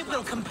 I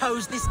will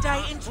compose this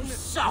day into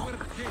song.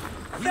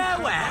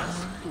 Farewell.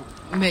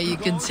 May you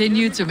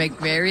continue to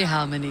make merry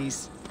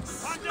harmonies.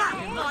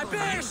 Smack my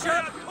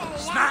bishop!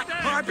 Smack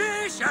my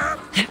bishop!